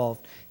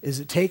involved,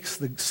 is it takes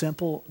the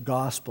simple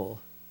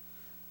gospel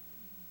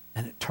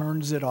and it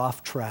turns it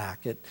off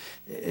track.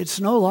 It's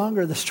no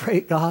longer the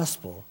straight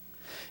gospel.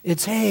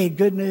 It's, hey,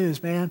 good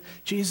news, man.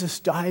 Jesus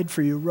died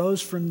for you,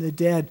 rose from the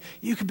dead.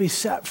 You can be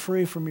set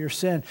free from your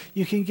sin.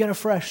 You can get a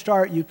fresh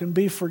start. You can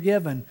be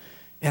forgiven.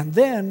 And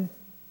then,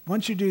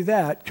 once you do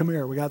that, come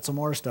here, we got some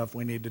more stuff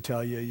we need to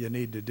tell you you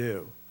need to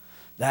do.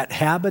 That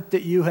habit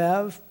that you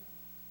have,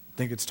 I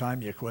think it's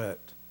time you quit.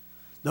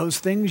 Those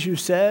things you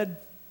said,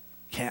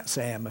 can't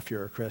say them if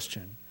you're a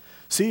Christian.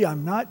 See,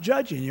 I'm not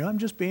judging you. I'm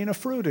just being a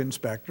fruit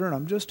inspector, and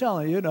I'm just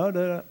telling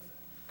you,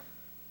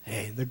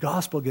 Hey, the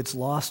gospel gets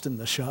lost in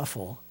the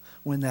shuffle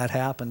when that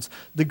happens.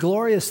 The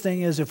glorious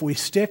thing is if we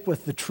stick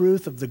with the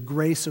truth of the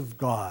grace of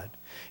God,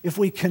 if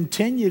we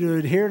continue to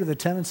adhere to the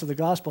tenets of the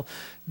gospel,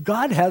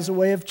 God has a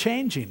way of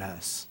changing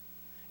us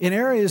in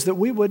areas that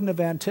we wouldn't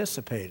have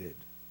anticipated.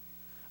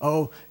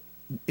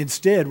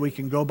 Instead, we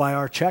can go by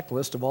our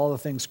checklist of all the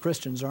things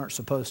Christians aren't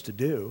supposed to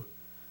do.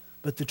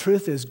 But the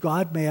truth is,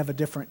 God may have a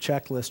different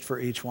checklist for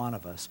each one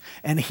of us.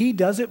 And He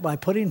does it by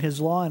putting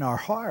His law in our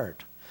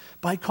heart,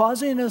 by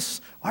causing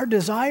our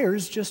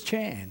desires just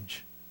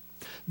change.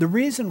 The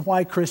reason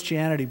why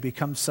Christianity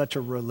becomes such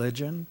a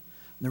religion,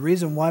 the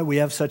reason why we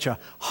have such a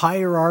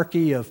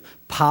hierarchy of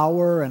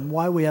power and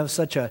why we have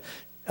such a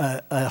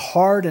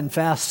hard and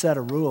fast set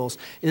of rules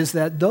is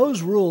that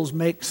those rules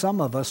make some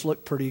of us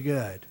look pretty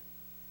good.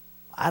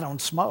 I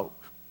don't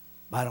smoke.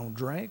 I don't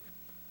drink.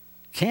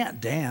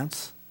 Can't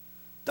dance.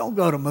 Don't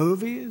go to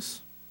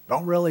movies.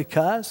 Don't really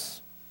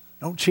cuss.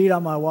 Don't cheat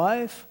on my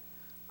wife.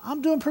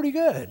 I'm doing pretty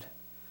good.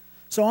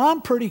 So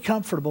I'm pretty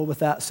comfortable with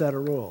that set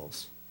of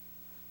rules.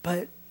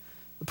 But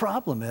the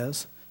problem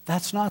is,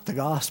 that's not the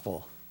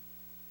gospel.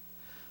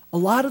 A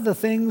lot of the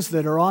things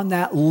that are on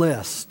that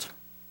list,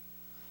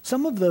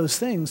 some of those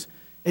things,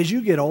 as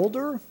you get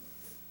older,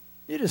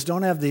 you just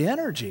don't have the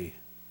energy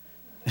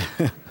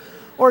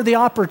or the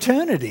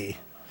opportunity.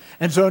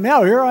 And so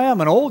now here I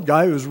am, an old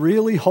guy who's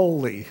really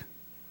holy.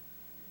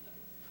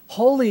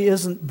 Holy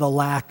isn't the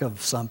lack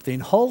of something.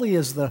 Holy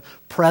is the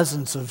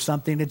presence of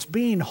something. It's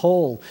being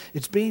whole.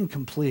 It's being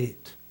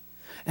complete.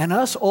 And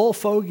us old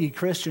fogey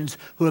Christians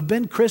who have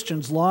been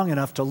Christians long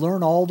enough to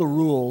learn all the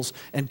rules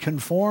and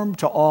conform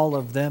to all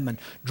of them and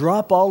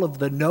drop all of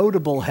the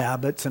notable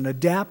habits and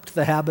adapt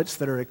the habits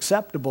that are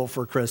acceptable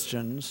for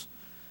Christians,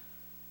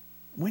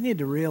 we need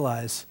to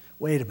realize,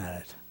 wait a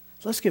minute,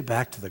 let's get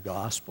back to the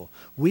gospel.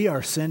 We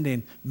are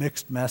sending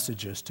mixed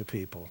messages to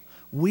people.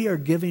 We are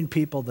giving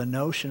people the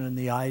notion and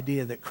the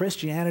idea that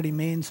Christianity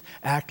means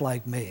act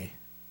like me.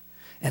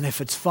 And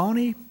if it's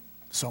phony,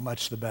 so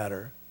much the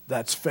better.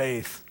 That's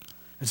faith.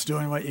 It's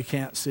doing what you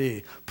can't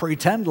see.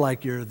 Pretend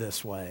like you're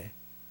this way.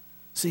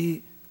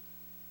 See,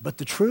 but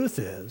the truth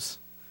is,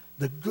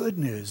 the good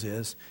news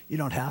is, you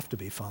don't have to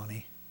be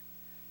phony.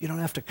 You don't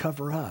have to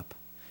cover up.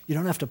 You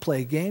don't have to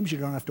play games. You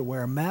don't have to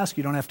wear a mask.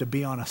 You don't have to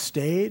be on a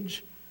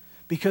stage.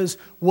 Because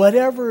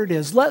whatever it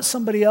is, let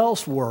somebody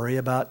else worry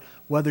about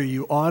whether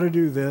you ought to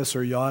do this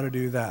or you ought to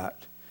do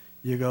that.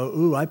 You go,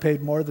 ooh, I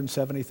paid more than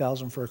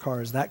 $70,000 for a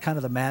car. Is that kind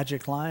of the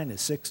magic line?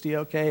 Is 60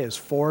 okay? Is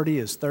 40?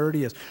 Is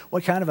 30? Is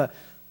what kind of a...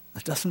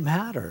 It doesn't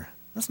matter.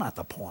 That's not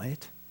the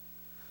point.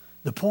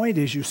 The point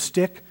is you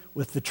stick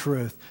with the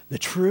truth. The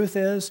truth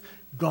is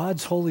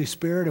God's Holy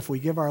Spirit, if we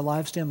give our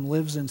lives to Him,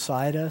 lives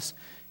inside us.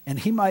 And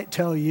He might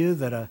tell you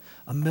that a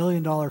 $1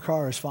 million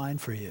car is fine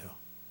for you.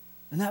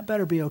 And that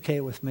better be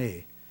okay with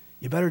me.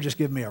 You better just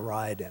give me a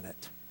ride in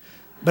it.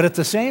 But at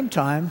the same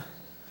time,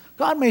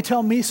 God may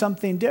tell me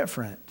something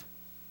different.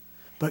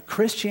 But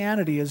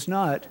Christianity is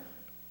not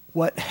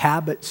what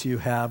habits you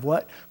have,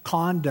 what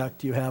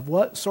conduct you have,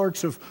 what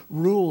sorts of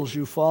rules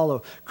you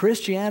follow.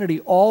 Christianity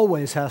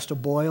always has to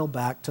boil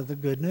back to the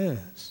good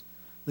news,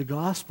 the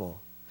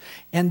gospel.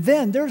 And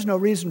then there's no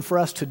reason for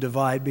us to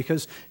divide,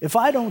 because if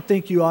I don't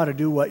think you ought to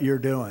do what you're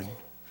doing,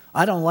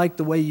 I don't like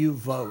the way you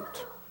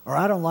vote, or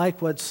I don't like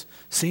what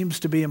seems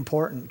to be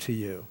important to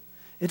you,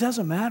 it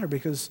doesn't matter,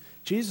 because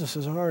Jesus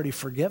has already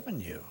forgiven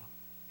you.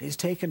 He's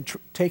taken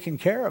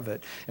care of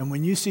it. And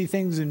when you see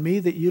things in me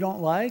that you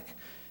don't like,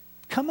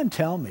 come and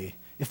tell me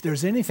if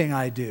there's anything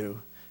I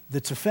do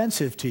that's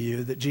offensive to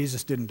you that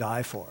Jesus didn't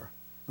die for,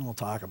 and we'll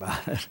talk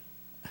about it.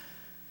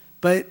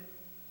 But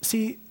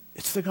see,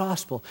 it's the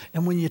gospel.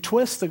 And when you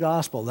twist the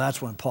gospel,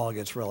 that's when Paul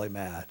gets really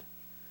mad,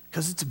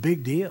 because it's a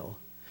big deal.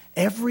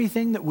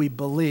 Everything that we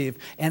believe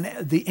and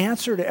the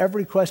answer to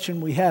every question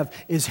we have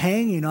is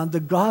hanging on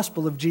the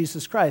gospel of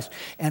Jesus Christ.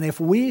 And if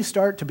we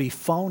start to be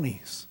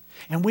phonies,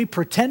 and we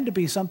pretend to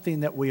be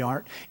something that we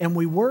aren't, and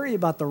we worry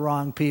about the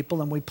wrong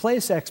people, and we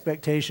place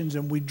expectations,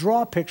 and we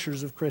draw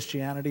pictures of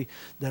Christianity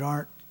that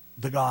aren't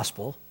the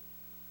gospel,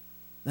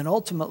 then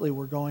ultimately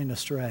we're going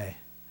astray.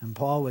 And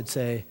Paul would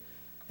say,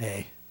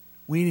 hey,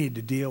 we need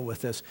to deal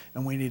with this,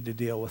 and we need to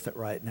deal with it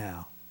right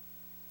now.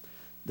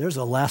 There's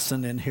a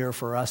lesson in here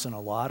for us in a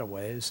lot of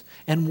ways.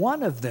 And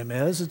one of them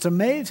is, it's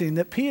amazing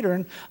that Peter,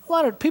 and a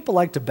lot of people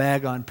like to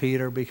bag on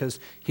Peter because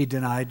he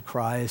denied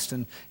Christ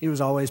and he was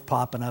always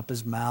popping up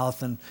his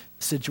mouth in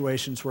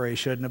situations where he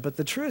shouldn't have. But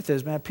the truth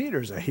is, man,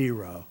 Peter's a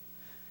hero.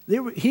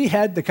 He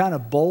had the kind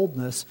of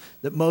boldness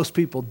that most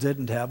people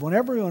didn't have. When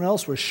everyone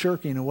else was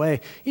shirking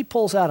away, he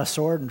pulls out a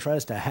sword and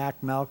tries to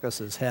hack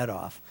Malchus's head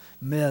off.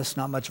 Missed,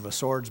 not much of a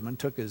swordsman,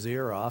 took his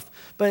ear off.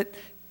 But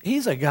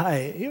he's a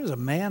guy, he was a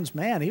man's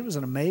man. He was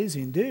an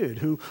amazing dude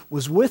who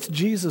was with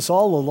Jesus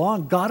all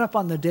along, got up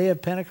on the day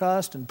of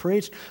Pentecost and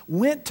preached,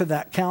 went to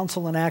that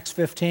council in Acts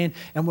 15,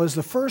 and was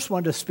the first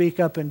one to speak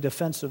up in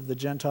defense of the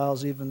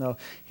Gentiles, even though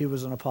he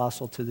was an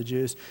apostle to the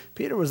Jews.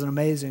 Peter was an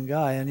amazing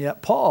guy, and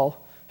yet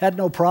Paul had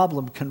no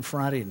problem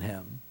confronting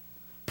him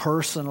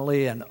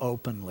personally and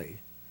openly.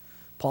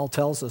 Paul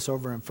tells us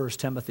over in 1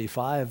 Timothy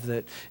 5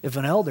 that if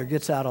an elder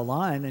gets out of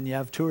line and you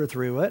have 2 or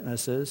 3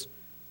 witnesses,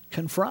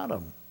 confront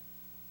them.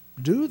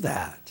 Do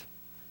that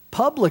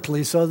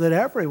publicly so that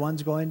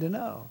everyone's going to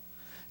know.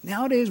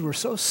 Nowadays, we're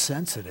so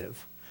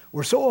sensitive.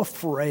 We're so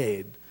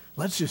afraid.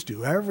 Let's just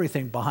do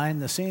everything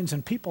behind the scenes,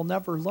 and people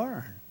never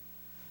learn.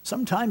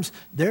 Sometimes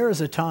there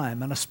is a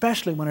time, and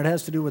especially when it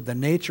has to do with the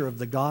nature of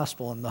the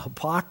gospel and the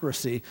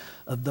hypocrisy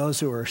of those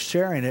who are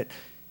sharing it,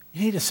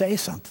 you need to say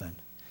something.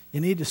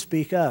 You need to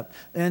speak up.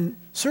 And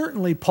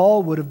certainly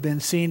Paul would have been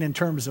seen in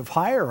terms of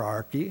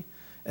hierarchy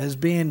as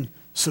being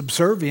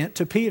subservient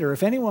to Peter.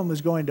 If anyone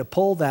was going to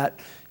pull that,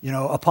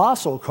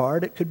 apostle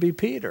card, it could be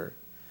Peter,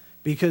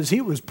 because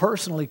he was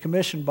personally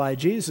commissioned by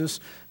Jesus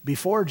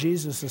before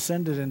Jesus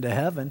ascended into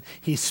heaven.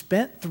 He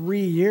spent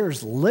 3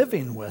 years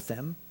living with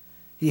him.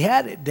 He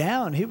had it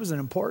down. He was an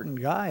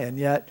important guy. And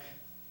yet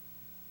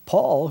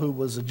Paul, who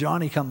was a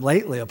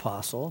Johnny-come-lately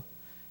apostle,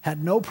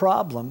 had no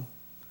problem.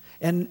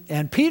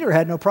 And Peter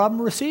had no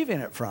problem receiving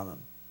it from him.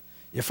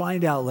 You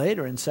find out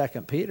later in 2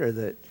 Peter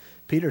that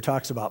Peter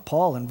talks about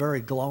Paul in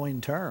very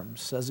glowing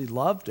terms, says he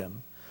loved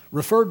him,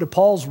 referred to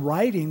Paul's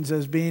writings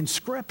as being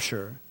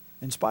scripture,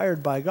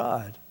 inspired by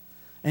God.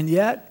 And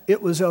yet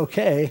it was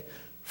okay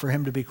for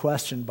him to be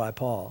questioned by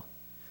Paul.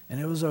 And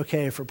it was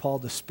okay for Paul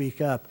to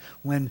speak up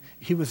when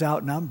he was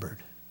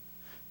outnumbered.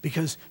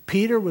 Because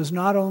Peter was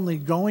not only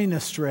going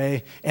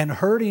astray and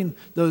hurting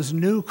those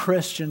new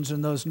Christians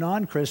and those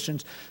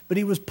non-Christians, but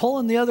he was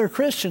pulling the other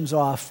Christians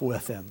off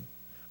with him,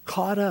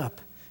 caught up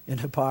in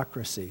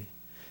hypocrisy.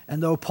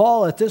 And though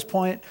Paul at this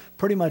point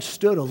pretty much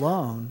stood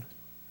alone,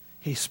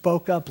 he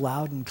spoke up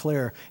loud and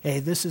clear, hey,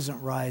 this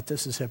isn't right,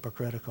 this is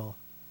hypocritical.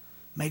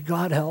 May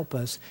God help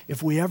us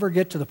if we ever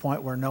get to the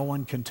point where no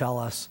one can tell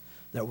us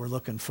that we're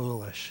looking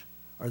foolish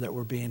or that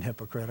we're being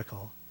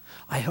hypocritical.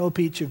 I hope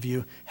each of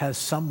you has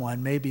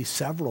someone, maybe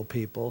several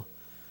people,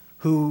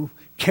 who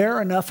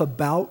care enough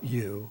about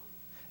you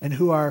and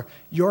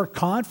you're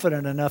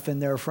confident enough in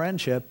their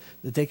friendship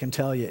that they can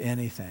tell you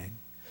anything,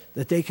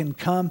 that they can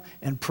come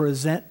and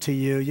present to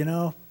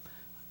you,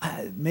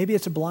 maybe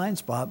it's a blind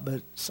spot,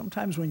 but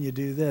sometimes when you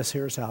do this,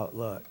 here's how it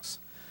looks.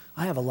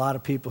 I have a lot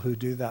of people who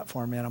do that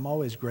for me, and I'm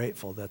always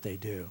grateful that they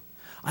do.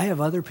 I have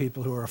other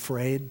people who are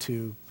afraid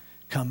to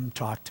come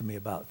talk to me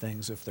about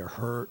things if they're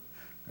hurt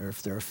or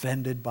if they're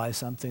offended by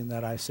something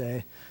that I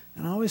say.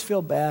 And I always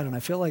feel bad, and I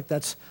feel like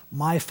that's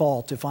my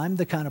fault. If I'm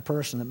the kind of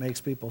person that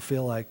makes people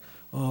feel like,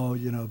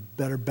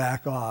 better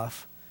back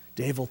off,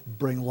 Dave will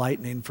bring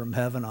lightning from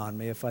heaven on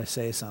me if I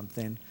say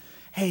something.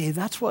 Hey,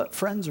 that's what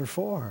friends are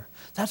for.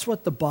 That's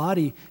what the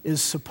body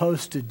is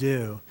supposed to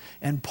do.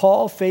 And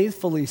Paul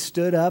faithfully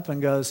stood up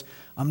and goes,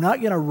 I'm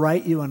not going to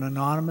write you an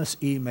anonymous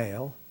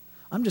email.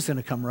 I'm just going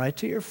to come right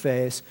to your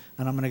face,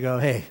 and I'm going to go,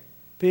 hey,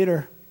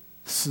 Peter,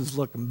 this is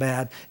looking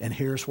bad, and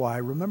here's why.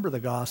 Remember the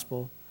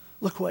gospel.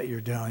 Look what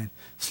you're doing.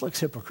 This looks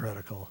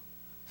hypocritical.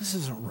 This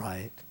isn't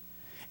right.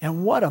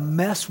 And what a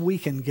mess we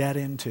can get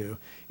into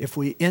if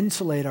we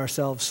insulate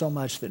ourselves so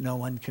much that no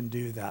one can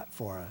do that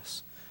for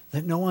us,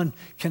 that no one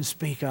can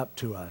speak up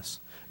to us.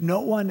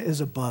 No one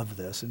is above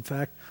this. In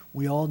fact,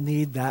 we all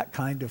need that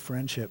kind of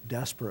friendship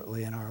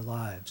desperately in our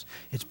lives.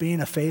 It's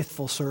being a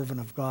faithful servant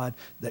of God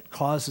that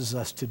causes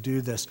us to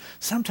do this.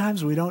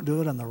 Sometimes we don't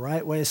do it in the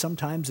right way.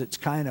 Sometimes it's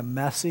kind of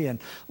messy. And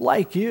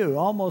like you,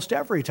 almost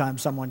every time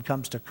someone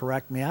comes to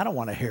correct me, I don't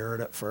want to hear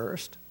it at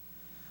first.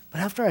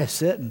 But after I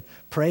sit and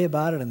pray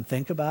about it and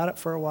think about it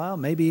for a while,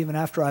 maybe even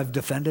after I've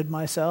defended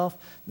myself,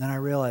 then I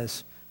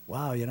realize,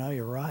 wow,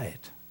 you're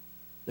right.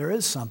 There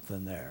is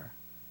something there.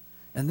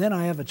 And then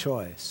I have a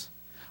choice.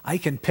 I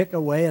can pick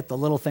away at the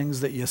little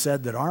things that you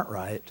said that aren't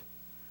right,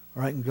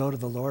 or I can go to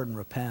the Lord and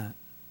repent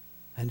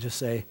and just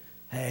say,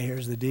 hey,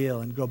 here's the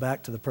deal, and go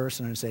back to the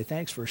person and say,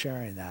 thanks for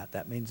sharing that.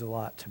 That means a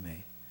lot to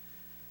me.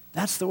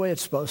 That's the way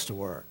it's supposed to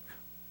work.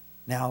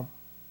 Now,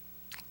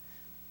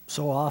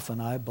 so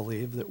often I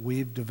believe that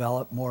we've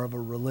developed more of a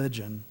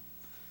religion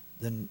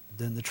than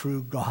the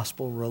true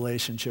gospel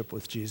relationship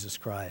with Jesus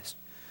Christ.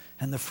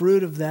 And the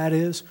fruit of that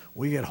is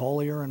we get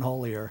holier and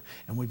holier,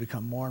 and we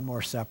become more and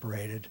more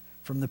separated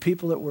from the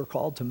people that we're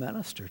called to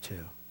minister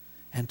to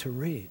and to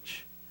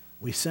reach.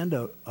 We send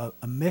a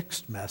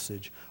mixed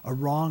message, a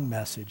wrong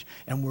message,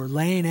 and we're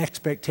laying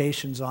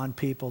expectations on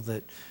people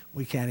that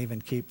we can't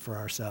even keep for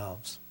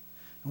ourselves.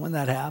 And when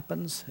that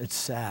happens, it's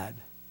sad.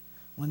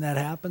 When that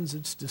happens,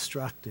 it's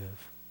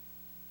destructive.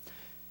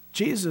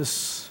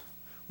 Jesus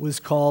was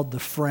called the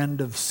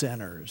friend of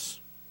sinners.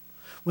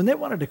 When they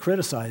wanted to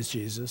criticize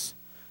Jesus,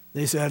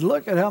 they said,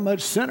 look at how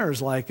much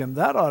sinners like him.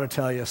 That ought to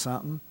tell you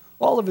something.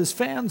 All of his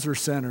fans are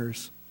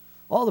sinners.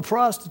 All the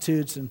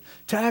prostitutes and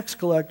tax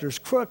collectors,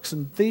 crooks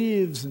and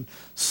thieves and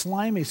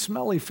slimy,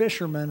 smelly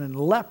fishermen and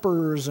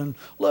lepers. And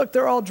look,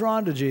 they're all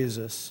drawn to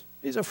Jesus.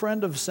 He's a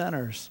friend of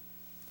sinners.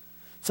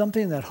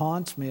 Something that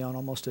haunts me on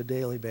almost a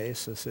daily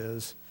basis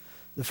is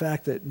the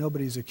fact that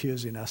nobody's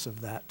accusing us of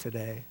that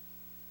today.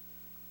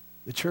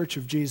 The Church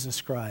of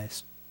Jesus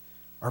Christ.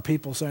 Are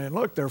people saying,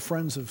 look, they're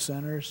friends of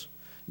sinners?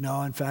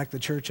 No, in fact, the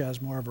church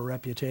has more of a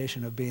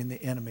reputation of being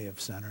the enemy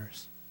of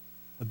sinners,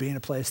 of being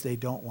a place they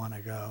don't want to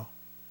go.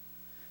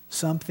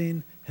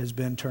 Something has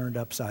been turned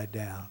upside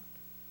down.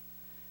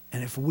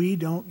 And if we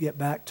don't get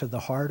back to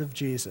the heart of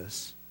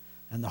Jesus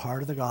and the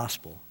heart of the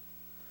gospel,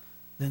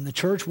 then the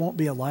church won't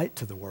be a light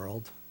to the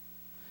world.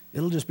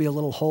 It'll just be a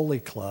little holy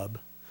club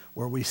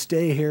where we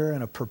stay here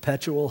in a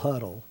perpetual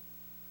huddle,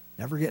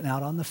 never getting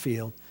out on the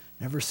field,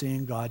 never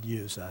seeing God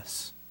use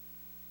us.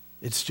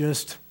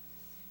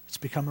 It's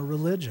become a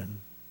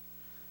religion.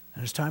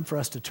 And it's time for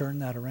us to turn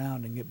that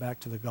around and get back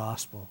to the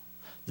gospel.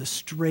 The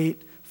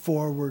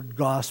straightforward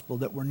gospel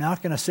that we're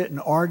not going to sit and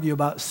argue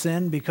about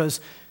sin because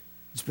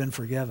it's been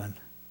forgiven.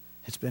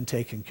 It's been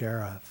taken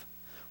care of.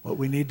 What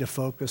we need to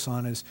focus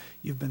on is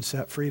you've been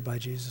set free by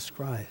Jesus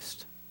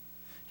Christ.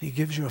 He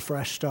gives you a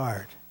fresh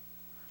start.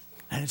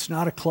 And it's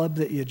not a club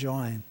that you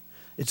join.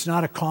 It's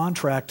not a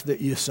contract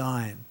that you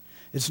sign.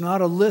 It's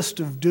not a list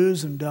of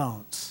do's and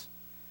don'ts.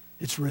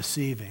 It's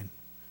receiving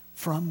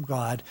from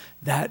God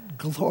that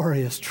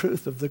glorious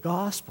truth of the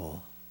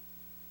gospel.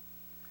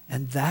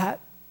 And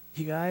that,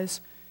 you guys,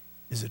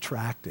 is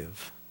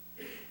attractive.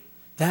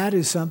 That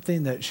is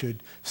something that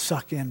should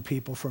suck in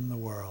people from the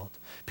world.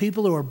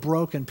 People who are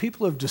broken, people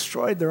who have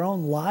destroyed their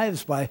own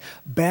lives by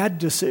bad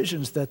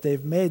decisions that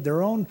they've made.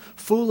 Their own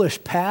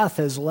foolish path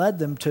has led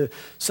them to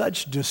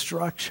such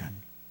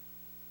destruction.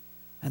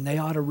 And they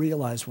ought to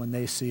realize when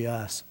they see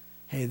us,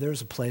 Hey,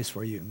 there's a place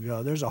where you can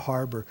go. There's a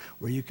harbor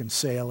where you can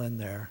sail in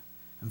there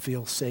and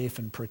feel safe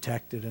and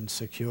protected and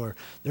secure.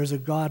 There's a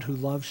God who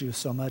loves you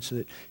so much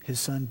that his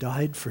son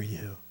died for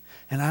you.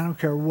 And I don't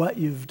care what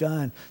you've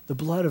done. The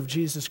blood of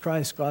Jesus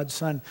Christ, God's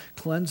Son,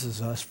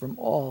 cleanses us from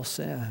all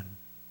sin.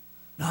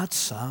 Not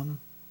some,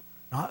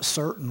 not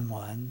certain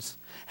ones.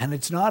 And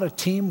it's not a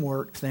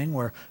teamwork thing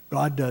where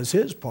God does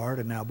his part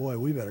and now, boy,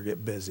 we better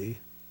get busy.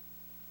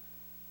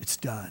 It's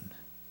done.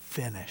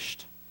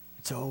 Finished.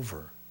 It's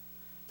over.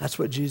 That's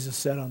what Jesus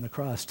said on the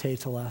cross, te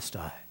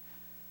telestai.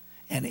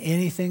 And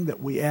anything that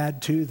we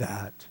add to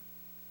that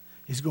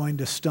is going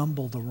to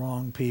stumble the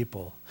wrong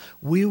people.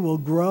 We will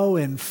grow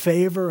in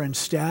favor and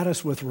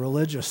status with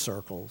religious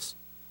circles,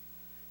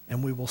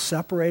 and we will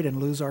separate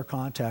and lose our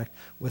contact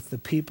with the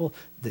people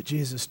that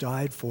Jesus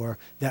died for,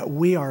 that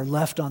we are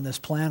left on this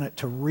planet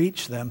to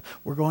reach them.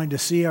 We're going to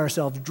see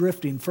ourselves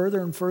drifting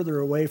further and further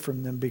away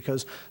from them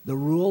because the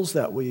rules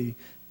that we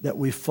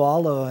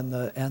follow and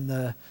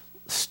the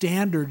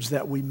standards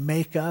that we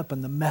make up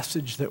and the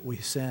message that we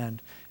send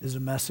is a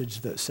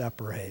message that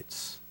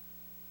separates.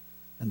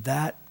 And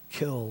that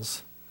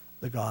kills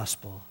the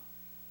gospel.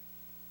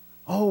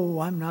 Oh,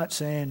 I'm not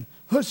saying,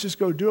 let's just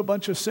go do a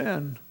bunch of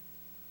sin.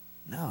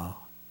 No.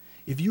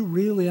 If you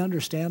really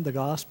understand the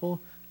gospel,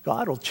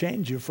 God will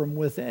change you from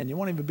within. You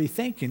won't even be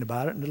thinking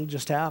about it, and it'll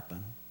just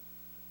happen.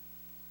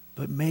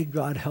 But may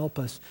God help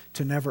us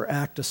to never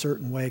act a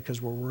certain way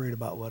because we're worried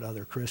about what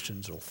other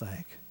Christians will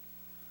think.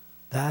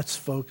 That's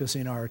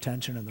focusing our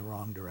attention in the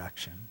wrong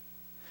direction.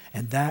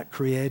 And that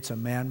creates a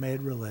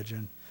man-made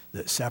religion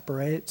that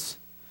separates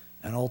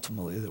and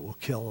ultimately that will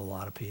kill a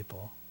lot of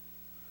people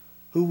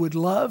who would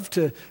love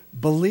to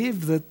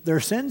believe that their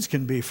sins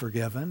can be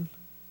forgiven.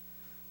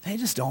 They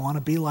just don't want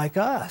to be like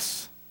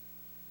us.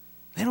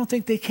 They don't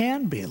think they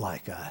can be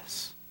like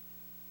us.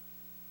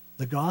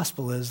 The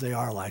gospel is they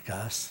are like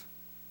us,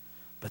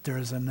 but there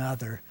is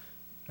another.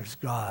 There's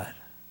God,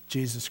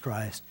 Jesus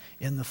Christ,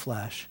 in the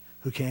flesh,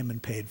 who came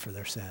and paid for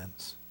their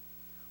sins.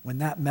 When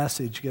that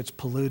message gets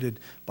polluted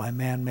by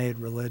man-made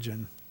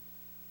religion,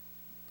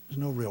 there's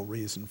no real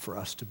reason for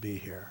us to be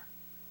here.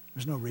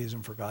 There's no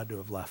reason for God to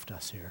have left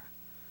us here.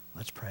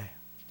 Let's pray.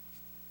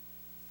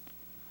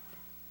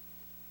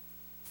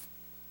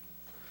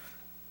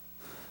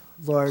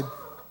 Lord,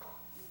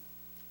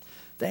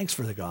 thanks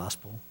for the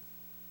gospel.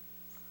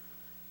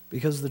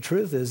 Because the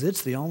truth is,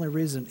 it's the only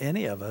reason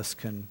any of us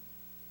can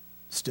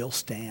still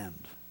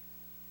stand.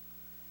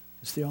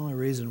 It's the only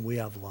reason we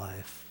have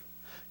life.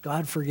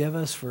 God, forgive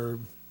us for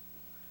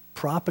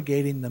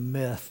propagating the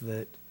myth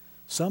that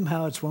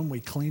somehow it's when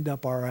we cleaned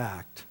up our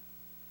act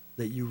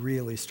that you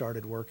really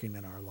started working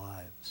in our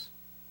lives.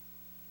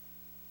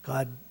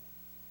 God,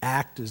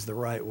 act is the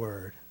right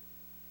word.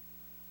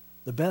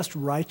 The best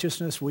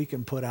righteousness we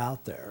can put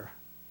out there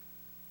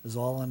is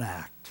all an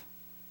act.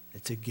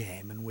 It's a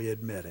game, and we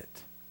admit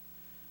it.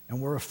 And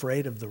we're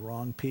afraid of the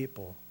wrong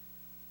people.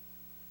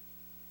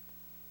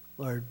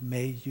 Lord,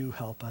 may you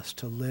help us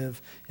to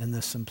live in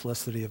the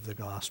simplicity of the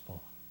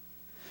gospel.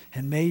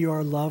 And may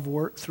your love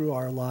work through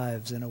our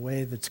lives in a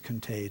way that's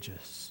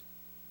contagious.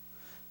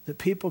 That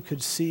people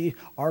could see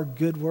our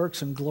good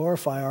works and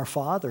glorify our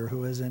Father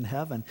who is in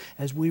heaven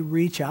as we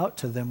reach out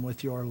to them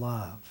with your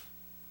love.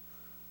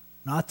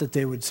 Not that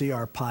they would see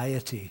our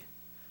piety.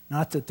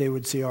 Not that they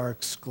would see our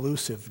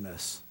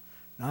exclusiveness.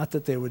 Not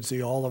that they would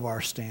see all of our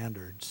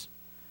standards.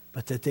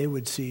 But that they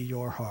would see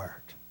your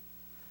heart.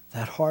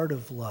 That heart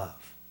of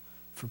love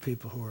for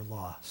people who are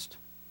lost.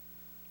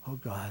 Oh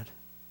God,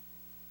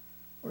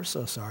 we're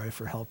so sorry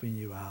for helping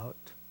you out.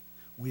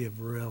 We have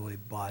really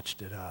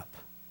botched it up.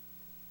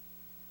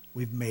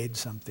 We've made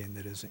something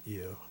that isn't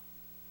you.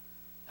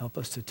 Help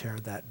us to tear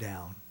that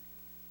down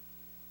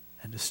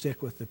and to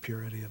stick with the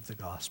purity of the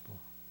gospel.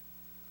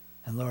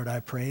 And Lord, I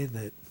pray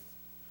that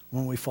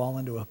when we fall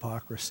into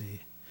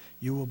hypocrisy,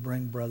 you will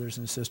bring brothers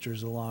and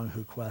sisters along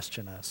who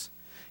question us.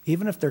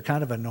 Even if they're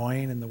kind of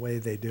annoying in the way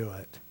they do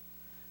it,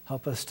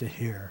 help us to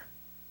hear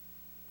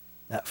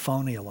that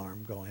phony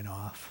alarm going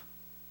off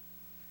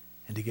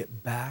and to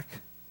get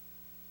back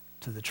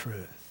to the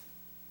truth,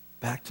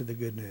 back to the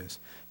good news,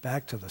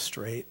 back to the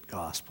straight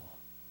gospel.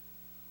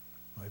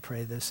 We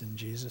pray this in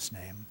Jesus'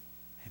 name.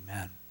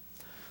 Amen.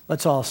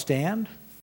 Let's all stand.